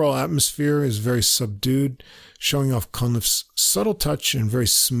 The overall atmosphere is very subdued, showing off Cunliffe's subtle touch and very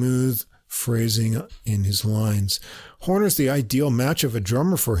smooth phrasing in his lines. Horner's the ideal match of a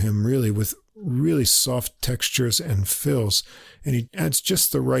drummer for him, really, with really soft textures and fills, and he adds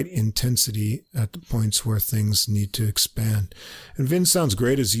just the right intensity at the points where things need to expand. And Vin sounds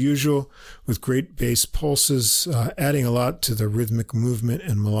great as usual, with great bass pulses, adding a lot to the rhythmic movement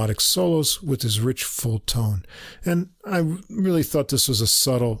and melodic solos with his rich full tone. And I really thought this was a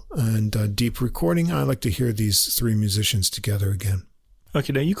subtle and deep recording. I like to hear these three musicians together again.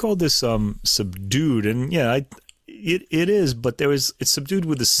 Okay, now you called this subdued, and yeah, It is, but it's subdued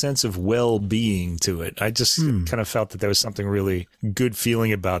with a sense of well-being to it. I just kind of felt that there was something really good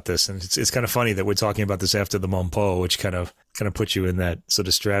feeling about this, and it's kind of funny that we're talking about this after the Monpeau, which kind of puts you in that sort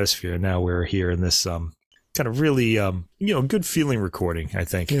of stratosphere. Now we're here in this kind of really good feeling recording, I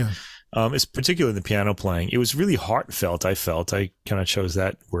think. Yeah. It's particularly the piano playing. It was really heartfelt, I felt. I kind of chose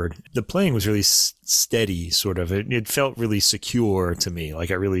that word. The playing was really steady, sort of. It felt really secure to me.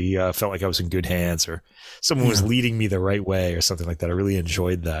 Like I really felt like I was in good hands, or someone was leading me the right way or something like that. I really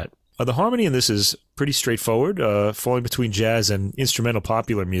enjoyed that. The harmony in this is pretty straightforward, falling between jazz and instrumental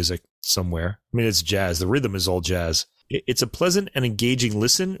popular music somewhere. I mean, it's jazz. The rhythm is all jazz. It's a pleasant and engaging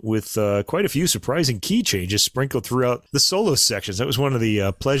listen with quite a few surprising key changes sprinkled throughout the solo sections. That was one of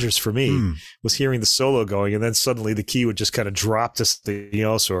the pleasures for me, was hearing the solo going, and then suddenly the key would just kind of drop to something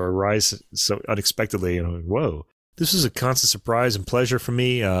else or rise so unexpectedly. And whoa, this was a constant surprise and pleasure for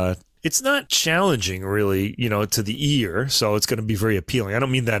me. It's not challenging, really, to the ear, so it's going to be very appealing. I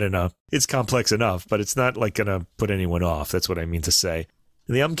don't mean that it's complex enough, but it's not like going to put anyone off. That's what I mean to say.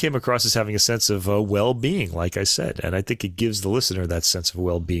 And the album came across as having a sense of well-being, like I said, and I think it gives the listener that sense of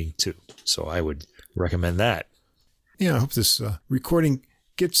well-being too. So I would recommend that. Yeah, I hope this recording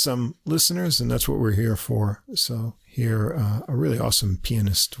gets some listeners, and that's what we're here for. So here, a really awesome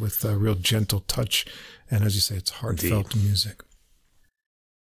pianist with a real gentle touch, and as you say, it's heartfelt music.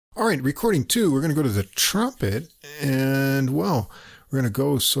 All right, recording 2, we're going to go to the trumpet, and, well, we're going to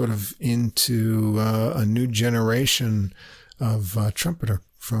go sort of into a new generation of trumpeter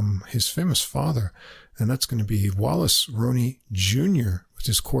from his famous father, and that's going to be Wallace Roney Jr. with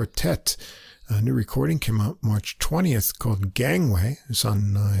his quartet. A new recording came out March 20th called Gangway. It's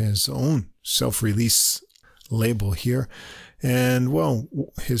on his own self-release label here. And, well,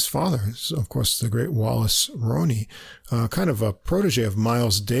 his father is, of course, the great Wallace Roney, kind of a protege of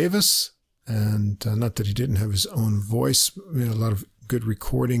Miles Davis. And not that he didn't have his own voice, a lot of good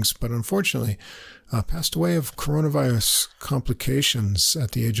recordings, but unfortunately passed away of coronavirus complications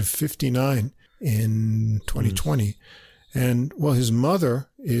at the age of 59 in 2020. And, well, his mother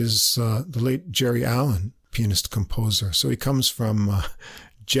is the late Jerry Allen, pianist-composer. So he comes from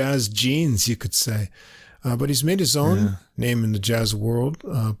jazz genes, you could say. But he's made his own name in the jazz world,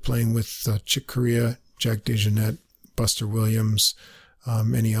 playing with Chick Corea, Jack DeJohnette, Buster Williams,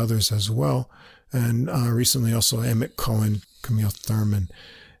 many others as well. And recently also Emmett Cohen, Camille Thurman.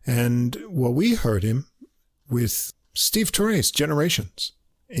 And, well, we heard him with Steve Turre's Generations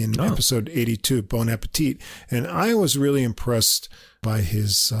in episode 82, Bon Appetit. And I was really impressed by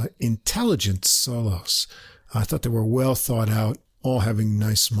his intelligent solos. I thought they were well thought out, all having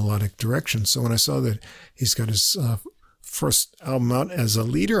nice melodic direction. So when I saw that he's got his first album out as a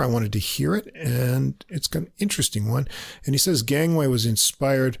leader, I wanted to hear it, and it's got an interesting one. And he says Gangway was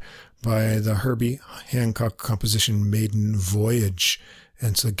inspired by the Herbie Hancock composition Maiden Voyage.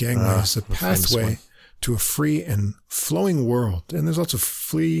 And so Gangway is a pathway to a free and flowing world. And there's lots of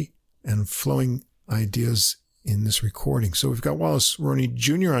free and flowing ideas in this recording. So we've got Wallace Roney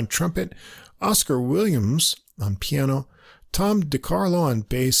Jr. on trumpet, Oscar Williams on piano, Tom DiCarlo on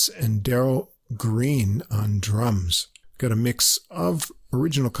bass, and Darrell Green on drums. Got a mix of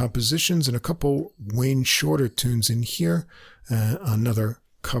original compositions and a couple Wayne Shorter tunes in here. Another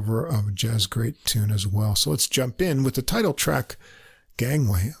cover of a jazz great tune as well. So let's jump in with the title track,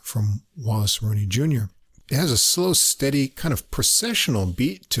 Gangway, from Wallace Roney Jr. It has a slow, steady, kind of processional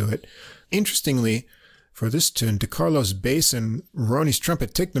beat to it. Interestingly, for this tune, DiCarlo's bass and Roney's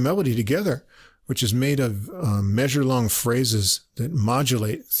trumpet take the melody together, which is made of measure-long phrases that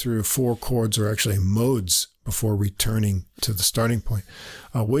modulate through 4 chords, or actually modes, before returning to the starting point.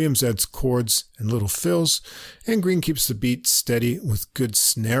 Williams adds chords and little fills, and Green keeps the beat steady with good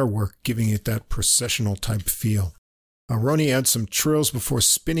snare work, giving it that processional type feel. Roney adds some trills before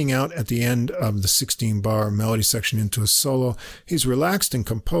spinning out at the end of the 16-bar melody section into a solo. He's relaxed and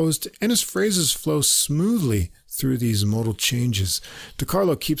composed, and his phrases flow smoothly through these modal changes.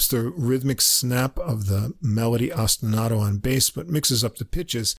 DiCarlo keeps the rhythmic snap of the melody ostinato on bass, but mixes up the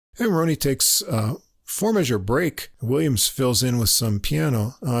pitches, and Roney takes a 4-measure break. Williams fills in with some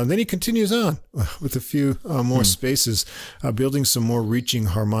piano. Then he continues on with a few more spaces, building some more reaching,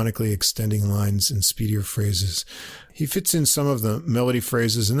 harmonically extending lines and speedier phrases. He fits in some of the melody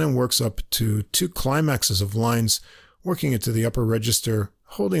phrases and then works up to 2 climaxes of lines, working it to the upper register,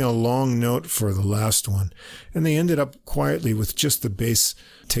 holding a long note for the last one. And they ended up quietly with just the bass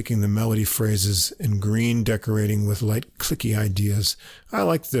taking the melody phrases and Green decorating with light clicky ideas. I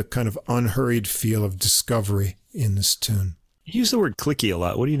like the kind of unhurried feel of discovery in this tune. You use the word clicky a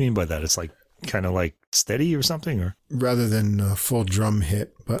lot. What do you mean by that? It's like kind of like steady or something, or rather than a full drum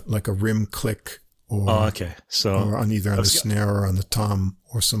hit, but like a rim click, or So or on either on the snare or on the tom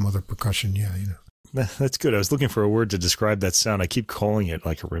or some other percussion. Yeah, you know. That's good. I was looking for a word to describe that sound. I keep calling it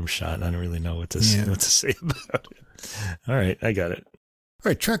like a rim shot. I don't really know what to say about it. All right, I got it. All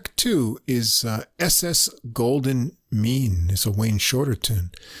right, track 2 is SS Golden Mean. It's a Wayne Shorter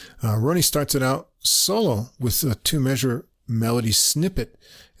tune. Roney starts it out solo with a 2-measure melody snippet,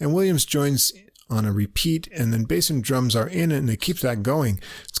 and Williams joins on a repeat, and then bass and drums are in, and they keep that going.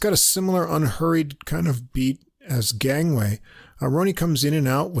 It's got a similar unhurried kind of beat as Gangway. Roney comes in and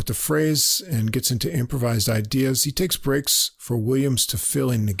out with the phrase and gets into improvised ideas. He takes breaks for Williams to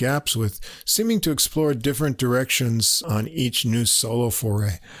fill in the gaps with, seeming to explore different directions on each new solo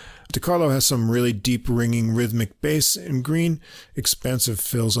foray. DiCarlo has some really deep ringing rhythmic bass, and Green expansive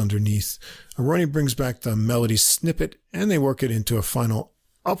fills underneath. Roney brings back the melody snippet, and they work it into a final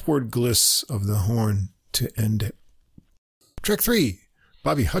upward gliss of the horn to end it. Track 3,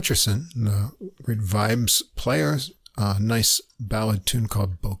 Bobby Hutcherson, the great vibes player, a nice ballad tune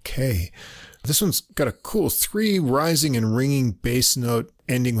called Bouquet. This one's got a cool 3 rising and ringing bass note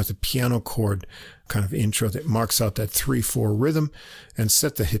ending with a piano chord kind of intro that marks out that 3/4 rhythm and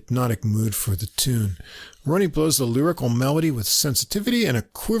set the hypnotic mood for the tune. Roney blows the lyrical melody with sensitivity and a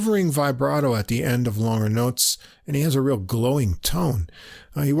quivering vibrato at the end of longer notes, and he has a real glowing tone.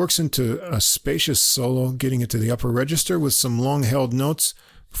 He works into a spacious solo, getting it to the upper register with some long-held notes,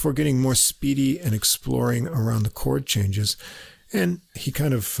 before getting more speedy and exploring around the chord changes. And he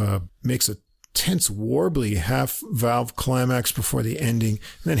kind of makes a tense, warbly half-valve climax before the ending,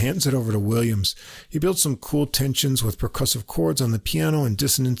 and then hands it over to Williams. He builds some cool tensions with percussive chords on the piano and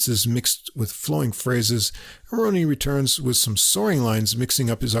dissonances mixed with flowing phrases. Ronnie returns with some soaring lines, mixing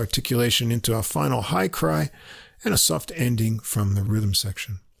up his articulation into a final high cry and a soft ending from the rhythm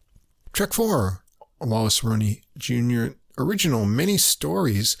section. Track 4, Wallace Roney Jr. Original Many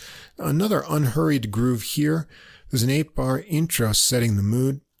Stories. Another unhurried groove here. There's an 8-bar intro setting the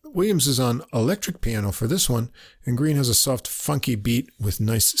mood. Williams is on electric piano for this one, and Green has a soft, funky beat with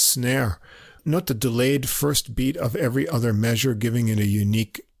nice snare. Note the delayed first beat of every other measure, giving it a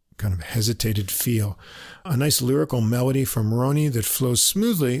unique, kind of hesitated feel. A nice lyrical melody from Roney that flows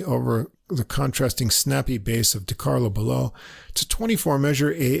smoothly over the contrasting snappy bass of DiCarlo below. It's a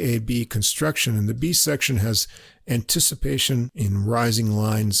 24-measure AAB construction, and the B section has anticipation in rising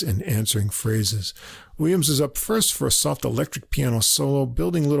lines and answering phrases. Williams is up first for a soft electric piano solo,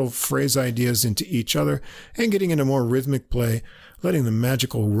 building little phrase ideas into each other and getting into more rhythmic play, letting the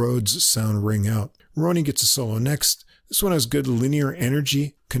magical Rhodes sound ring out. Roney gets a solo next. This one has good linear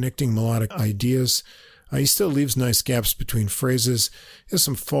energy, connecting melodic ideas. He still leaves nice gaps between phrases, has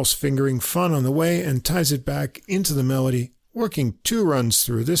some false fingering fun on the way, and ties it back into the melody, working 2 runs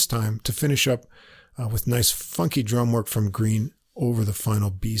through this time to finish up with nice funky drum work from Green over the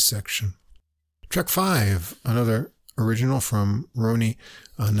final B section. Track 5, another original from Roney,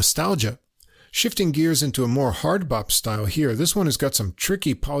 Nostalgia. Shifting gears into a more hard bop style here. This one has got some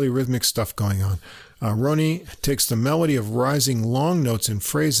tricky polyrhythmic stuff going on. Roney takes the melody of rising long notes and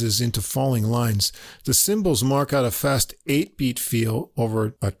phrases into falling lines. The cymbals mark out a fast 8-beat feel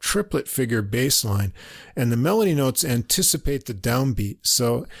over a triplet figure bass line, and the melody notes anticipate the downbeat,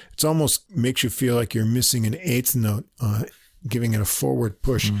 so it almost makes you feel like you're missing an 8th note, giving it a forward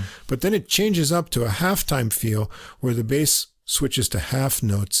push. But then it changes up to a halftime feel where the bass switches to half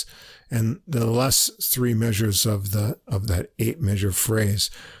notes and the last 3 measures of that 8-measure phrase.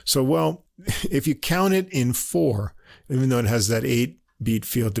 So, well, if you count it in 4, even though it has that 8-beat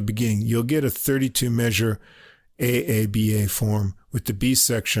feel at the beginning, you'll get a 32-measure AABA form with the B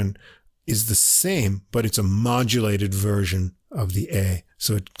section is the same, but it's a modulated version of the A.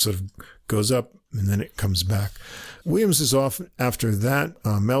 So it sort of goes up and then it comes back. Williams is off after that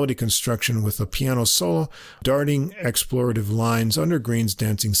melody construction with a piano solo, darting explorative lines under Green's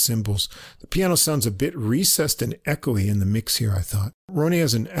dancing cymbals. The piano sounds a bit recessed and echoey in the mix here, I thought. Roney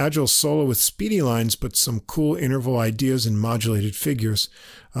has an agile solo with speedy lines, but some cool interval ideas and modulated figures.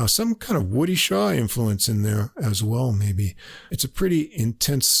 Some kind of Woody Shaw influence in there as well, maybe. It's a pretty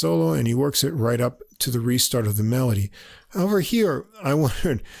intense solo, and he works it right up to the restart of the melody. However, here, I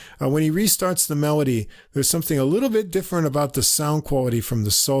wondered, when he restarts the melody, there's something a little bit different about the sound quality from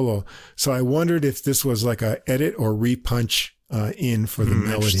the solo. So I wondered if this was like a edit or repunch in for the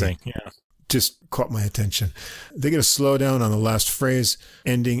melody. Interesting, yeah. Just caught my attention. They get a slowdown on the last phrase,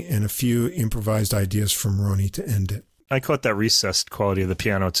 ending, and a few improvised ideas from Roney to end it. I caught that recessed quality of the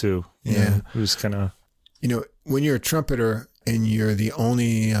piano too. Yeah. It was kind of... when you're a trumpeter and you're the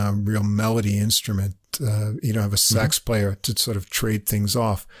only real melody instrument, you don't have a sax player to sort of trade things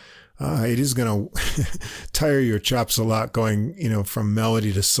off. It is going to tire your chops a lot going, from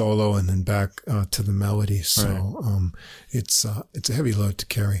melody to solo and then back to the melody. So it's a heavy load to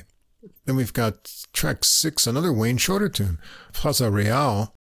carry. Then we've got track 6, another Wayne Shorter tune, Plaza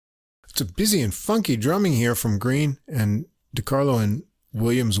Real. It's a busy and funky drumming here from Green, and DiCarlo and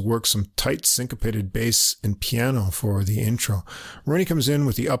Williams work some tight syncopated bass and piano for the intro. Roney comes in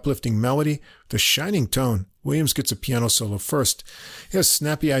with the uplifting melody, the shining tone. Williams gets a piano solo first. He has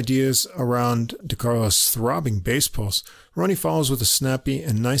snappy ideas around DiCarlo's throbbing bass pulse. Roney follows with a snappy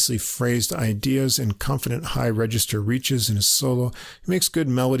and nicely phrased ideas and confident high register reaches in his solo. He makes good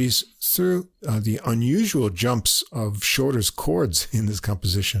melodies through the unusual jumps of Shorter's chords in this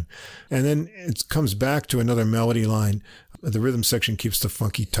composition. And then it comes back to another melody line. The rhythm section keeps the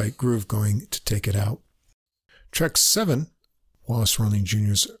funky tight groove going to take it out. Track 7, Wallace Roney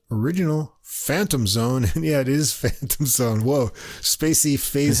Jr.'s original Phantom Zone. And yeah, it is Phantom Zone. Whoa. Spacey,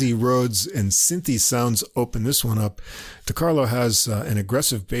 phasey Rhodes and synthy sounds open this one up. DiCarlo has an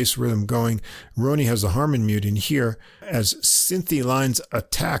aggressive bass rhythm going. Roney has the harmon mute in here as synthy lines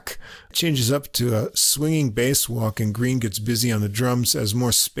attack. Changes up to a swinging bass walk, and Green gets busy on the drums as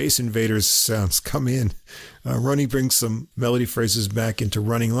more Space Invaders sounds come in. Roney brings some melody phrases back into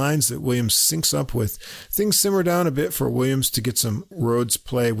running lines that Williams syncs up with. Things simmer down a bit for Williams to get some Rhodes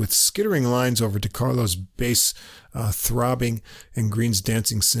play with skittering lines over DeCarlo's bass throbbing and Green's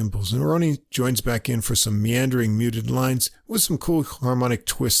dancing cymbals. And Ronnie joins back in for some meandering muted lines with some cool harmonic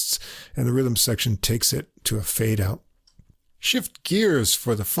twists, and the rhythm section takes it to a fade out. Shift gears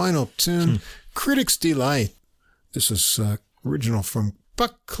for the final tune, Critic's Delight. This is original from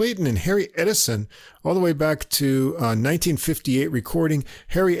Buck Clayton and Harry Edison, all the way back to 1958 recording.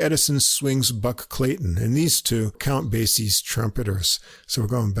 Harry Edison swings Buck Clayton, and these two Count Basie's trumpeters. So we're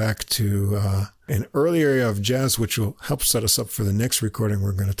going back to an early area of jazz, which will help set us up for the next recording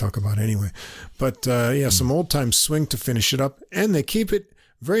we're going to talk about anyway. But some old-time swing to finish it up, and they keep it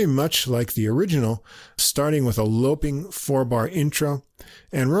very much like the original, starting with a loping 4-bar intro.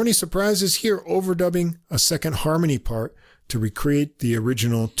 And Ronnie surprises here, overdubbing a second harmony part to recreate the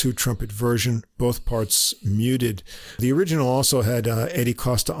original 2-trumpet version, both parts muted. The original also had Eddie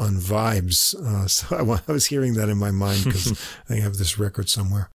Costa on vibes, so I was hearing that in my mind because I have this record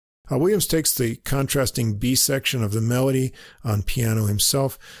somewhere. Williams takes the contrasting B section of the melody on piano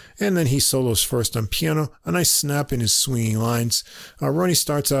himself, and then he solos first on piano, a nice snap in his swinging lines. Ronnie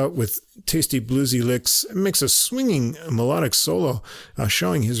starts out with tasty bluesy licks and makes a swinging melodic solo,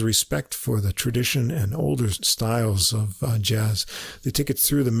 showing his respect for the tradition and older styles of jazz. They take it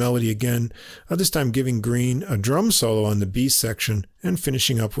through the melody again, this time giving Green a drum solo on the B section and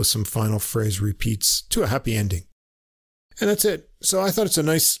finishing up with some final phrase repeats to a happy ending. And that's it. So I thought it's a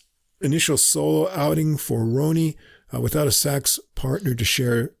nice initial solo outing for Ronnie without a sax partner to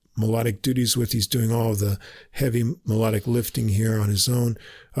share melodic duties with. He's doing all of the heavy melodic lifting here on his own.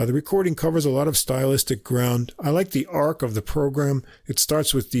 The recording covers a lot of stylistic ground. I like the arc of the program. It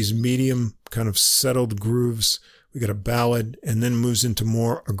starts with these medium kind of settled grooves. We got a ballad and then moves into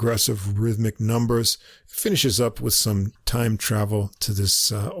more aggressive rhythmic numbers. It finishes up with some time travel to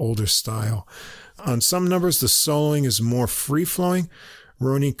this older style. On some numbers, the soloing is more free-flowing.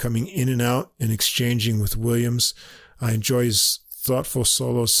 Ronnie coming in and out and exchanging with Williams. I enjoy his thoughtful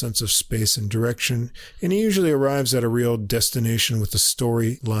solo sense of space and direction, and he usually arrives at a real destination with the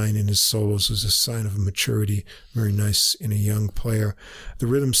storyline in his solos as a sign of maturity. Very nice in a young player. The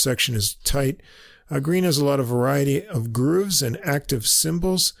rhythm section is tight. Green has a lot of variety of grooves and active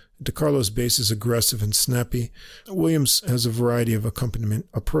cymbals. DeCarlo's bass is aggressive and snappy. Williams has a variety of accompaniment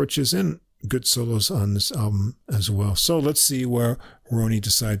approaches and good solos on this album as well. So let's see where Ronnie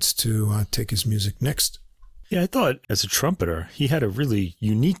decides to take his music next. Yeah, I thought as a trumpeter, he had a really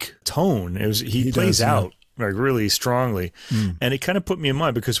unique tone. He plays out like really strongly. And it kind of put me in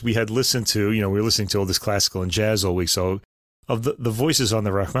mind because we had listened to, we were listening to all this classical and jazz all week. So of the voices on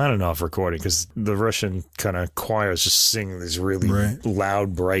the Rachmaninoff recording, because the Russian kind of choirs just sing these really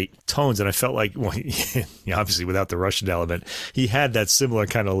loud, bright tones. And I felt like, well, obviously without the Russian element, he had that similar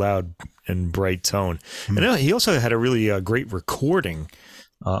kind of loud and bright tone. And he also had a really great recording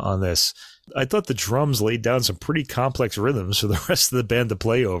on this. I thought the drums laid down some pretty complex rhythms for the rest of the band to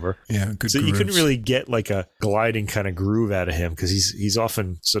play over. Yeah, good. So you couldn't really get like a gliding kind of groove out of him because he's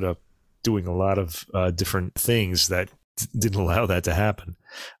often sort of doing a lot of different things that didn't allow that to happen.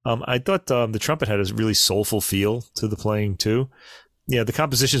 I thought the trumpet had a really soulful feel to the playing too. Yeah, the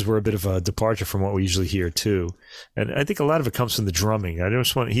compositions were a bit of a departure from what we usually hear too, and I think a lot of it comes from the drumming.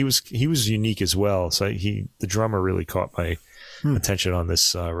 He was unique as well. So the drummer really caught my attention on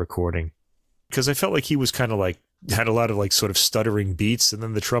this recording because I felt like he was kind of like had a lot of like sort of stuttering beats, and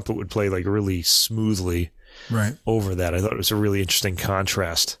then the trumpet would play like really smoothly over that. I thought it was a really interesting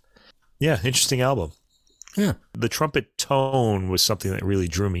contrast. Yeah, interesting album. Yeah. The trumpet tone was something that really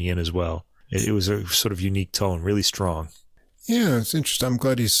drew me in as well. It was a sort of unique tone, really strong. Yeah, it's interesting. I'm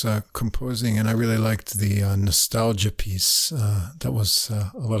glad he's composing, and I really liked the nostalgia piece. That was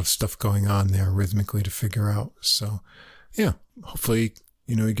a lot of stuff going on there rhythmically to figure out. So, yeah, hopefully,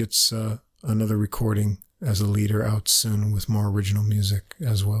 he gets another recording as a leader out soon with more original music,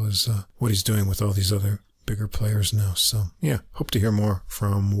 as well as what he's doing with all these other bigger players now. So, yeah, hope to hear more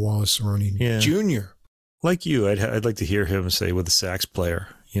from Wallace Roney Jr. Like you, I'd like to hear him say with a sax player,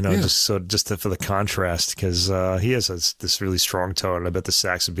 just for the contrast, because he has this really strong tone. And I bet the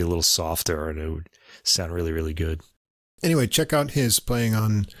sax would be a little softer and it would sound really, really good. Anyway, check out his playing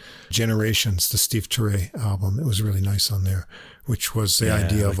on Generations, the Steve Turre album. It was really nice on there, which was the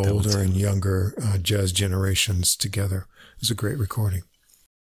idea of older and younger jazz generations together. It was a great recording.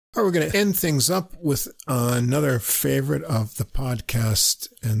 All right, we're going to end things up with another favorite of the podcast,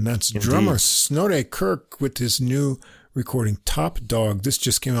 and that's drummer Snorre Kirk with his new recording, Top Dog. This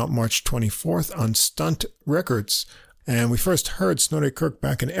just came out March 24th on Stunt Records, and we first heard Snorre Kirk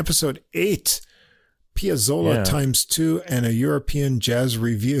back in episode 8, Piazzolla ×2 and a European Jazz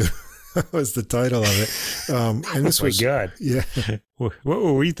Review. That was the title of it. And this was God. Yeah. What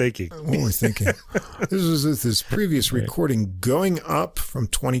were we thinking? What were we thinking? This was his previous recording, Going Up, from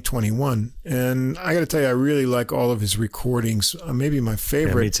 2021. And I got to tell you, I really like all of his recordings. Maybe my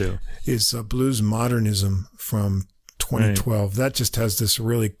favorite me too. is Blues Modernism from 2012. Right. That just has this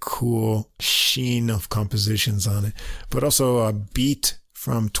really cool sheen of compositions on it. But also Beat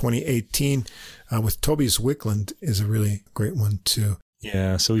from 2018 with Tobias Wickland is a really great one too.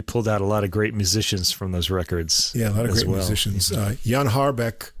 Yeah, so we pulled out a lot of great musicians from those records. Yeah, a lot of great musicians. Jan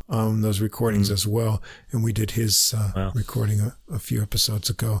Harbeck on those recordings as well. And we did his recording a few episodes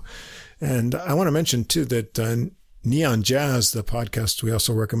ago. And I want to mention, too, that Neon Jazz, the podcast we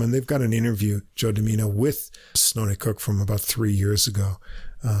also recommend, they've got an interview, Joe Dimino, with Snorri Cook from about 3 years ago.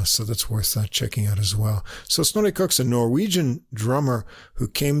 So that's worth checking out as well. So Snorri Cook's a Norwegian drummer who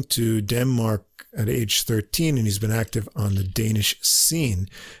came to Denmark at age 13, and he's been active on the Danish scene.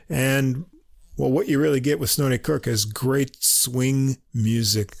 And well, what you really get with Snorri Cook is great swing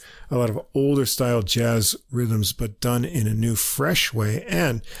music, a lot of older style jazz rhythms, but done in a new, fresh way.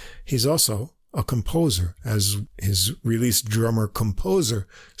 And he's also a composer, as his release Drummer Composer,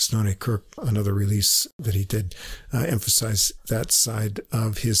 Snorri Cook, another release that he did, emphasize that side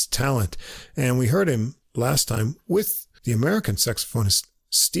of his talent. And we heard him last time with the American saxophonist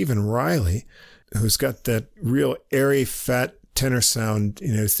Stephen Riley, who's got that real airy, fat tenor sound.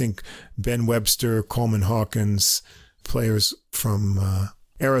 You know, think Ben Webster, Coleman Hawkins, players from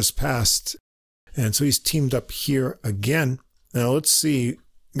eras past. And so he's teamed up here again. Now let's see.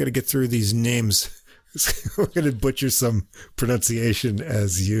 I'm going to get through these names. We're going to butcher some pronunciation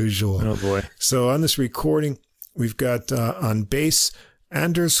as usual. Oh, boy. So on this recording, we've got on bass,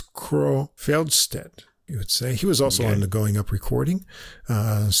 Anders Kroh Feldstedt, you would say. He was also on the Going Up recording.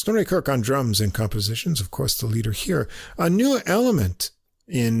 Snorri Cook on drums and compositions, of course, the leader here. A new element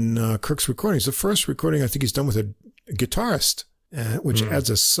in Cook's recordings. The first recording I think he's done with a guitarist, which adds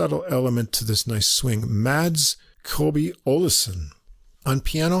a subtle element to this nice swing. Mads Kolby Olesen. On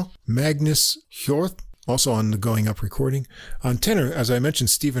piano, Magnus Hjorth, also on the Going Up recording. On tenor, as I mentioned,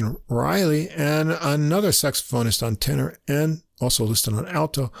 Stephen Riley, and another saxophonist on tenor, and also listed on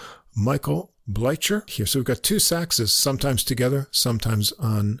alto, Michael Bleicher here. So we've got two saxes, sometimes together, sometimes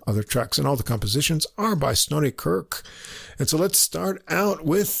on other tracks, and all the compositions are by Snorri Cook. And so let's start out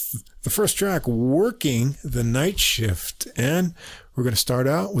with the first track, Working the Night Shift. And we're going to start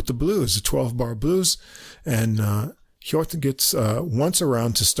out with the blues, the 12-bar blues, and Hjorth gets once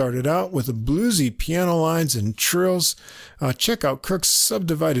around to start it out with the bluesy piano lines and trills. Check out Cook's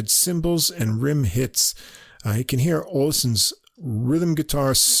subdivided cymbals and rim hits. You can hear Olesen's rhythm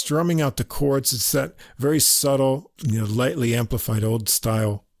guitar strumming out the chords. It's that very subtle, lightly amplified old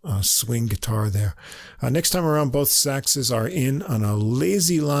style swing guitar there. Next time around, both saxes are in on a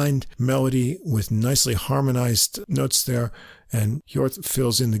lazy lined melody with nicely harmonized notes there, and Hjorth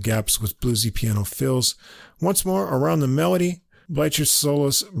fills in the gaps with bluesy piano fills. Once more, around the melody, Bleicher's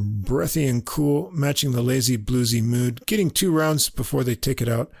solos, breathy and cool, matching the lazy bluesy mood, getting 2 rounds before they take it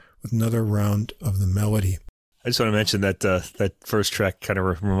out with another round of the melody. I just want to mention that that first track kind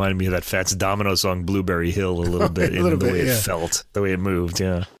of reminded me of that Fats Domino song, Blueberry Hill, a little bit, in the way it felt, the way it moved,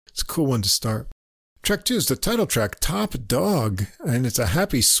 yeah. It's a cool one to start. Track 2 is the title track, Top Dog, and it's a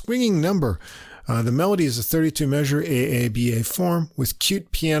happy, swinging number. The melody is a 32 measure AABA form with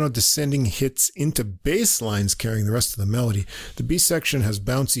cute piano descending hits into bass lines carrying the rest of the melody. The B section has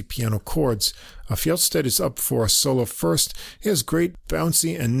bouncy piano chords. Feldstedt is up for a solo first. He has great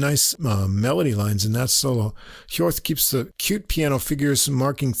bouncy and nice melody lines in that solo. Hjorth keeps the cute piano figures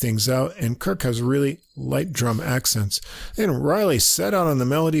marking things out, and Cook has really light drum accents. And Riley set out on the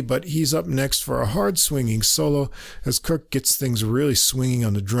melody, but he's up next for a hard swinging solo as Cook gets things really swinging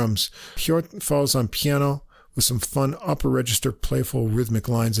on the drums. Hjorth follows on piano with some fun upper register playful rhythmic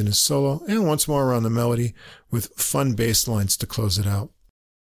lines in his solo, and once more around the melody with fun bass lines to close it out.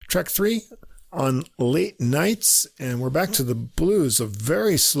 Track 3 on Late Nights, and we're back to the blues, a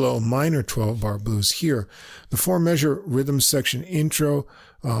very slow minor 12-bar blues here. The 4-measure rhythm section intro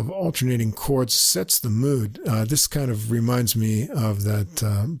of alternating chords sets the mood. This kind of reminds me of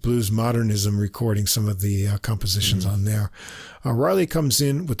that blues modernism recording, some of the compositions on there. Riley comes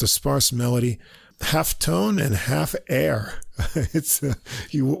in with the sparse melody, half tone and half air. It's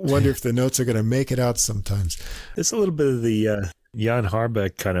you wonder if the notes are going to make it out sometimes. It's a little bit of the Jan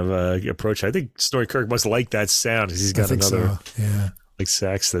Harbeck kind of approach. I think Snorri Cook must like that sound because he's got another like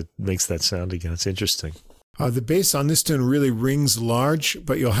sax that makes that sound again. It's interesting. The bass on this tune really rings large,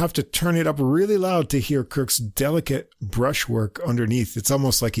 but you'll have to turn it up really loud to hear Kirk's delicate brushwork underneath. It's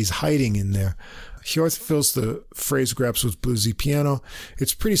almost like he's hiding in there. Hjort fills the phrase gaps with bluesy piano.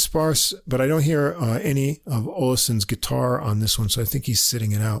 It's pretty sparse, but I don't hear any of Oleson's guitar on this one, so I think he's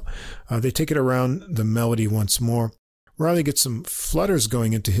sitting it out. They take it around the melody once more. Riley gets some flutters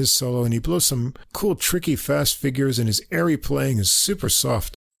going into his solo, and he blows some cool, tricky, fast figures, and his airy playing is super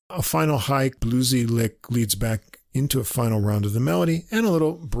soft. A final high bluesy lick leads back into a final round of the melody, and a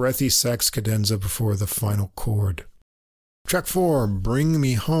little breathy sax cadenza before the final chord. Track 4, Bring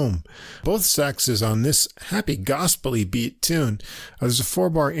Me Home. Both saxes on this happy gospel-y beat tune. There's a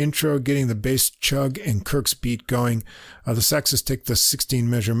 4-bar intro getting the bass chug and Kirk's beat going. The saxes take the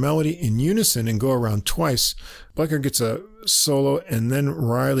 16-measure melody in unison and go around twice. Bleicher gets a solo, and then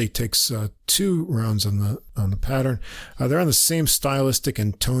Riley takes 2 rounds on the pattern. They're on the same stylistic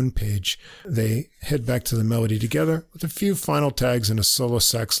and tone page. They head back to the melody together with a few final tags and a solo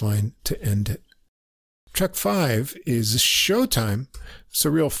sax line to end it. Track 5 is Showtime. It's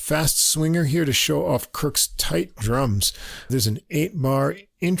a real fast swinger here to show off Kirk's tight drums. There's an 8-bar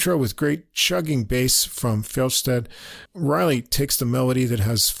intro with great chugging bass from Fjellstad. Riley takes the melody that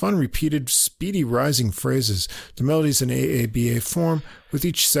has fun, repeated, speedy rising phrases. The melody's in AABA form, with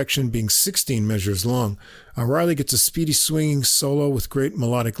each section being 16 measures long. Riley gets a speedy swinging solo with great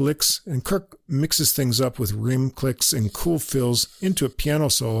melodic licks, and Kirk mixes things up with rim clicks and cool fills into a piano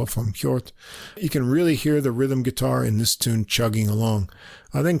solo from Hjort. You can really hear the rhythm guitar in this tune chugging along.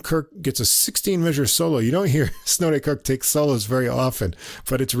 Then Kirk gets a 16-measure solo. You don't hear Snow Day Kirk take solos very often,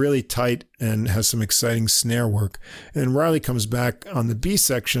 but it's really tight and has some exciting snare work. And Riley comes back on the B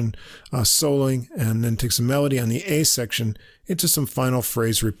section, soloing, and then takes a melody on the A section into some final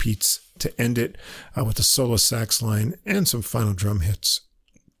phrase repeats to end it with a solo sax line and some final drum hits.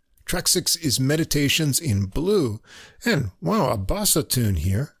 Track 6 is Meditations in Blue. And wow, a bossa tune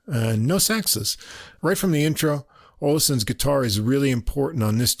here. No saxes. Right from the intro, Oleson's guitar is really important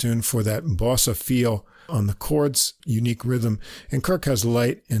on this tune for that bossa feel on the chords, unique rhythm, and Kirk has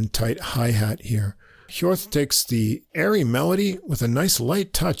light and tight hi-hat here. Hjort takes the airy melody with a nice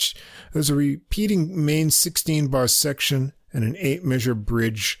light touch. There's a repeating main 16-bar section and an 8-measure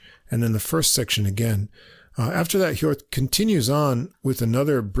bridge, and then the first section again. After that, Hjort continues on with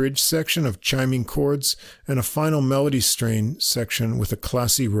another bridge section of chiming chords and a final melody strain section with a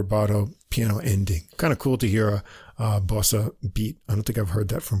classy rubato piano ending. Kind of cool to hear a bossa beat. I don't think I've heard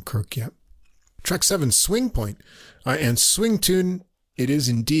that from Kirk yet. Track 7, Swing Point. And swing tune it is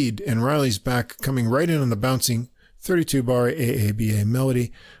indeed, and Riley's back, coming right in on the bouncing 32-bar AABA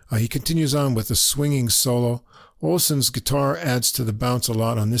melody. He continues on with a swinging solo. Oleson's guitar adds to the bounce a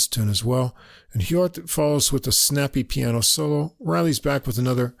lot on this tune as well, and Hjort follows with a snappy piano solo. Riley's back with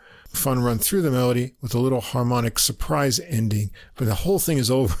another fun run through the melody with a little harmonic surprise ending, but the whole thing is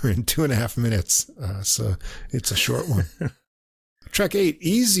over in 2.5 minutes, so it's a short one. Track 8,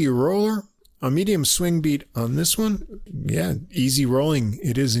 Easy Roller. A medium swing beat on this one. Yeah, easy rolling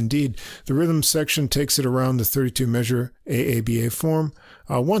it is indeed. The rhythm section takes it around the 32-measure AABA form,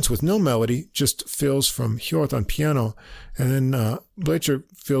 once with no melody, just fills from Hjort on piano, and then Bleicher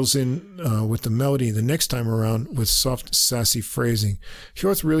fills in with the melody the next time around with soft, sassy phrasing.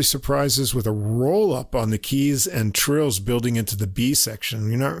 Hjort really surprises with a roll-up on the keys and trills building into the B section.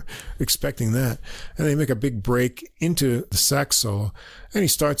 You're not expecting that. And they make a big break into the sax solo, and he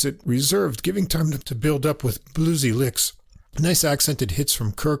starts it reserved, giving time to build up with bluesy licks. Nice accented hits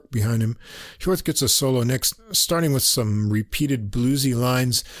from Kirk behind him. Hjort gets a solo next, starting with some repeated bluesy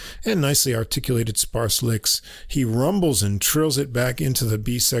lines and nicely articulated sparse licks. He rumbles and trills it back into the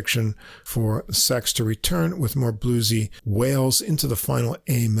B section for the sax to return with more bluesy wails into the final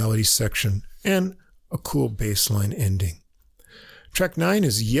A melody section and a cool bass line ending. Track 9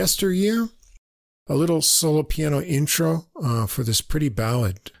 is Yesteryear. A little solo piano intro for this pretty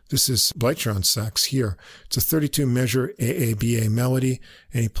ballad. This is Bleicher on sax here. It's a 32-measure AABA melody,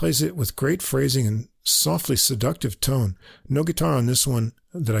 and he plays it with great phrasing and softly seductive tone. No guitar on this one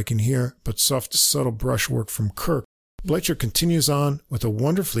that I can hear, but soft, subtle brushwork from Kirk. Bleicher continues on with a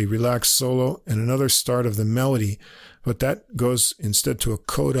wonderfully relaxed solo and another start of the melody, but that goes instead to a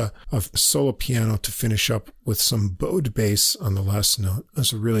coda of solo piano to finish up with some bowed bass on the last note.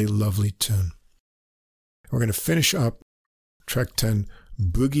 That's a really lovely tune. We're going to finish up track 10,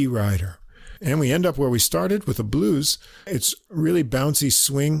 Boogie Rider. And we end up where we started with a blues. It's really bouncy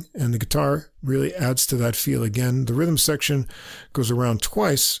swing, and the guitar really adds to that feel again. The rhythm section goes around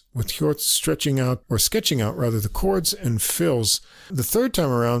twice, with Hjort sketching out the chords and fills. The third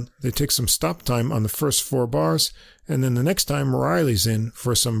time around, they take some stop time on the first 4 bars, and then the next time Riley's in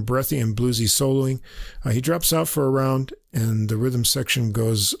for some breathy and bluesy soloing. He drops out for a round, and the rhythm section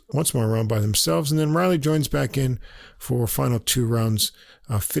goes once more around by themselves, and then Riley joins back in for final 2 rounds,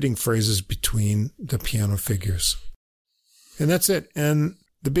 fitting phrases between the piano figures. And that's it. And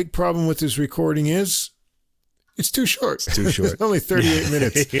the big problem with this recording is it's too short. It's too short. It's only 38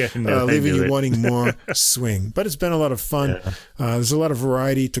 minutes, leaving you wanting more swing. But it's been a lot of fun. Yeah. There's a lot of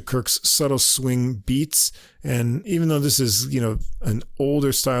variety to Kirk's subtle swing beats. And even though this is, an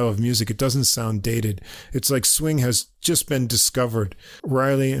older style of music, it doesn't sound dated. It's like swing has just been discovered.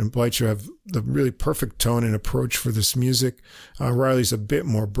 Riley and Blecher have the really perfect tone and approach for this music. Riley's a bit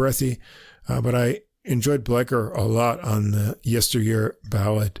more breathy, but I enjoyed Blecher a lot on the Yesteryear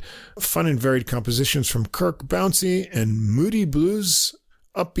ballad. Fun and varied compositions from Kirk, bouncy and moody blues,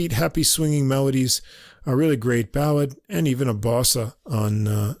 upbeat, happy swinging melodies, a really great ballad, and even a bossa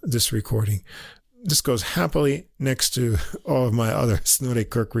on this recording. This goes happily next to all of my other Snorri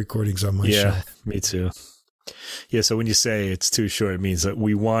Kirk recordings on my show. Yeah, me too. Yeah, so when you say it's too short, it means that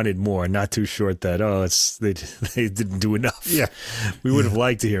we wanted more, not too short that, they didn't do enough. Yeah. We would have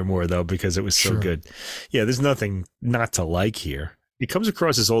liked to hear more, though, because it was so good. Yeah, there's nothing not to like here. It comes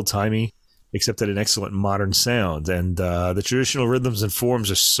across as old-timey, except that an excellent modern sound, and the traditional rhythms and forms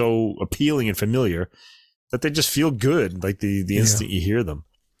are so appealing and familiar that they just feel good, like the instant you hear them.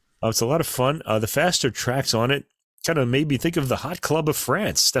 It's a lot of fun. The faster tracks on it kind of made me think of the Hot Club of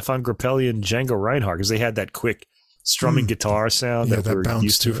France, Stefan Grappelli and Django Reinhardt, because they had that quick strumming guitar sound that we're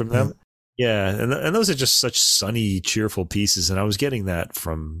used to from them. Yeah, and those are just such sunny, cheerful pieces, and I was getting that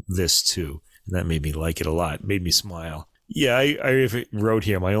from this too, and that made me like it a lot, made me smile. Yeah, I wrote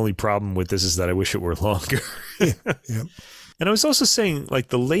here, my only problem with this is that I wish it were longer. Yeah. And I was also saying, like,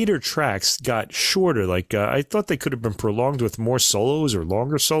 the later tracks got shorter. Like, I thought they could have been prolonged with more solos or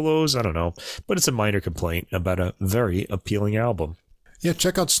longer solos. I don't know. But it's a minor complaint about a very appealing album. Yeah,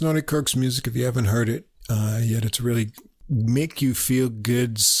 check out Snorri Kirk's music if you haven't heard it yet. It's really make you feel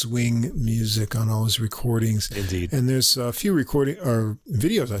good swing music on all his recordings. Indeed. And there's a few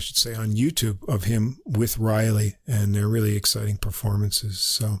videos, I should say, on YouTube of him with Riley, and they're really exciting performances.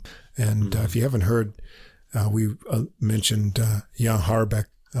 So, and if you haven't heard, we mentioned Jan Harbeck.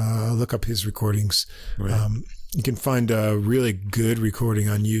 Look up his recordings. Right. You can find a really good recording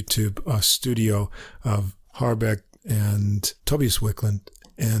on YouTube, a studio of Harbeck and Tobias Wickland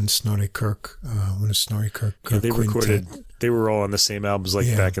and Snorri Kirk. When is Snorri Kirk? They recorded. They were all on the same albums, like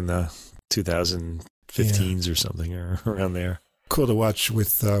back in the 2015s or something, or around there. Cool to watch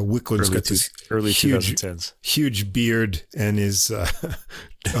with Wickland's got this early 2010s huge beard and his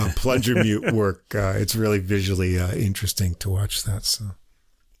plunger mute work. It's really visually interesting to watch that. So,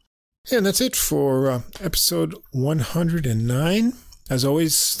 and that's it for episode 109. As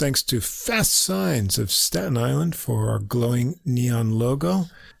always, thanks to Fast Signs of Staten Island for our glowing neon logo.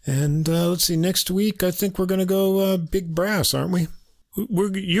 And let's see, next week I think we're going to go big brass, aren't we?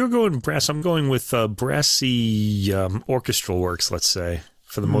 You're going brass. I'm going with brassy orchestral works, let's say,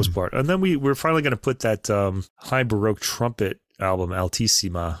 for the most part. And then we're finally going to put that high Baroque trumpet album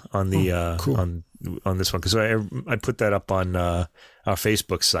Altissima on the cool. on this one, because I put that up on our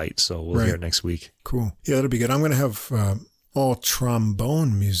Facebook site, so we'll hear it next week. Cool. Yeah, that'll be good. I'm going to have all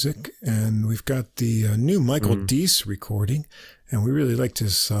trombone music, and we've got the new Michael Deese recording, and we really liked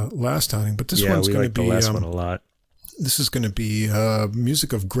his last outing, but this one's going to be the last one a lot. This is going to be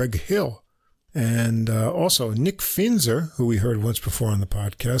music of Greg Hill and also Nick Finzer, who we heard once before on the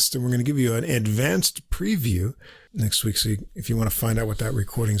podcast. And we're going to give you an advanced preview next week. So if you want to find out what that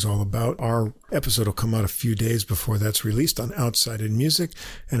recording is all about, our episode will come out a few days before that's released on Outside in Music.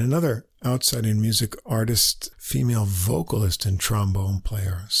 And another Outside in Music artist, female vocalist and trombone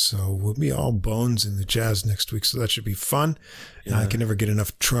player. So we'll be all bones in the jazz next week. So that should be fun. Yeah. I can never get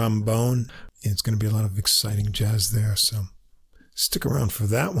enough trombone. It's going to be a lot of exciting jazz there, so stick around for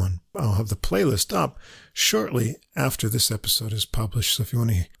that one. I'll have the playlist up shortly after this episode is published, so if you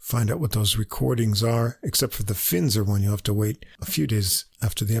want to find out what those recordings are, except for the Finzer one, you'll have to wait a few days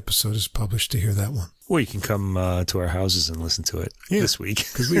after the episode is published to hear that one. Or you can come to our houses and listen to it this week.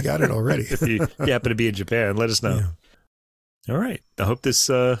 Because we got it already. If you happen to be in Japan, let us know. Yeah. All right. I hope this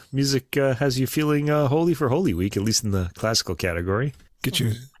music has you feeling holy for Holy Week, at least in the classical category. Get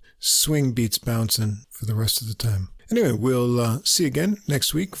your swing beats bouncing for the rest of the time. Anyway, we'll see you again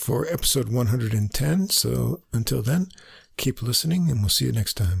next week for episode 110. So until then, Keep listening, and we'll see you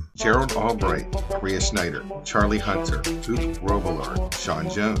next time. Gerald Albright, Maria Schneider, Charlie Hunter, Duke Robillard, Sean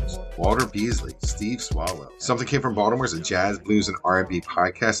Jones, Walter Beasley, Steve Swallow. Something Came from Baltimore is a jazz, blues, and R&B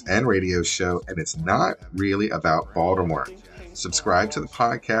podcast and radio show, and it's not really about Baltimore. Subscribe to the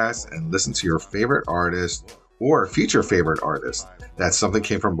podcast and listen to your favorite artist or future favorite artist. That's Something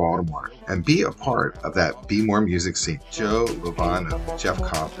Came from Baltimore. And be a part of that Be More music scene. Joe Lovano, Jeff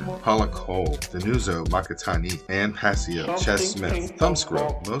Coffin, Paula Cole, Danuzo Makatani, Ann Passio, Ches Smith,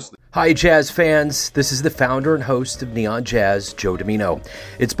 Thumbscroll, mostly. Hi, jazz fans. This is the founder and host of Neon Jazz, Joe Domino.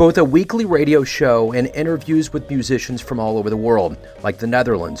 It's both a weekly radio show and interviews with musicians from all over the world, like the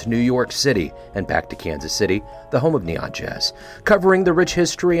Netherlands, New York City, and back to Kansas City, the home of Neon Jazz, covering the rich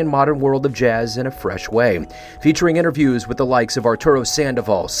history and modern world of jazz in a fresh way, featuring interviews with the likes of Arturo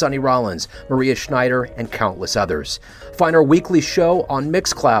Sandoval, Sonny Rollins, Maria Schneider, and countless others. Find our weekly show on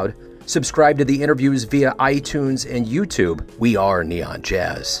Mixcloud. Subscribe to the interviews via iTunes and YouTube. We are Neon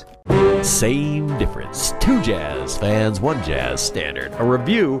Jazz. Same difference. Two jazz fans, one jazz standard. A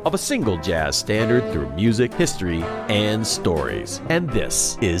review of a single jazz standard through music, history, and stories. And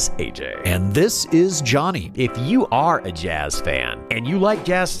this is AJ. And this is Johnny. If you are a jazz fan and you like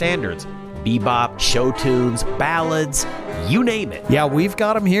jazz standards, bebop, show tunes, ballads, you name it. Yeah, we've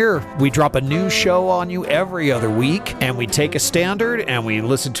got them here. We drop a new show on you every other week, and we take a standard and we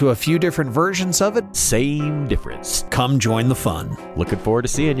listen to a few different versions of it. Same difference. Come join the fun. Looking forward to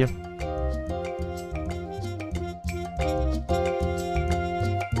seeing you.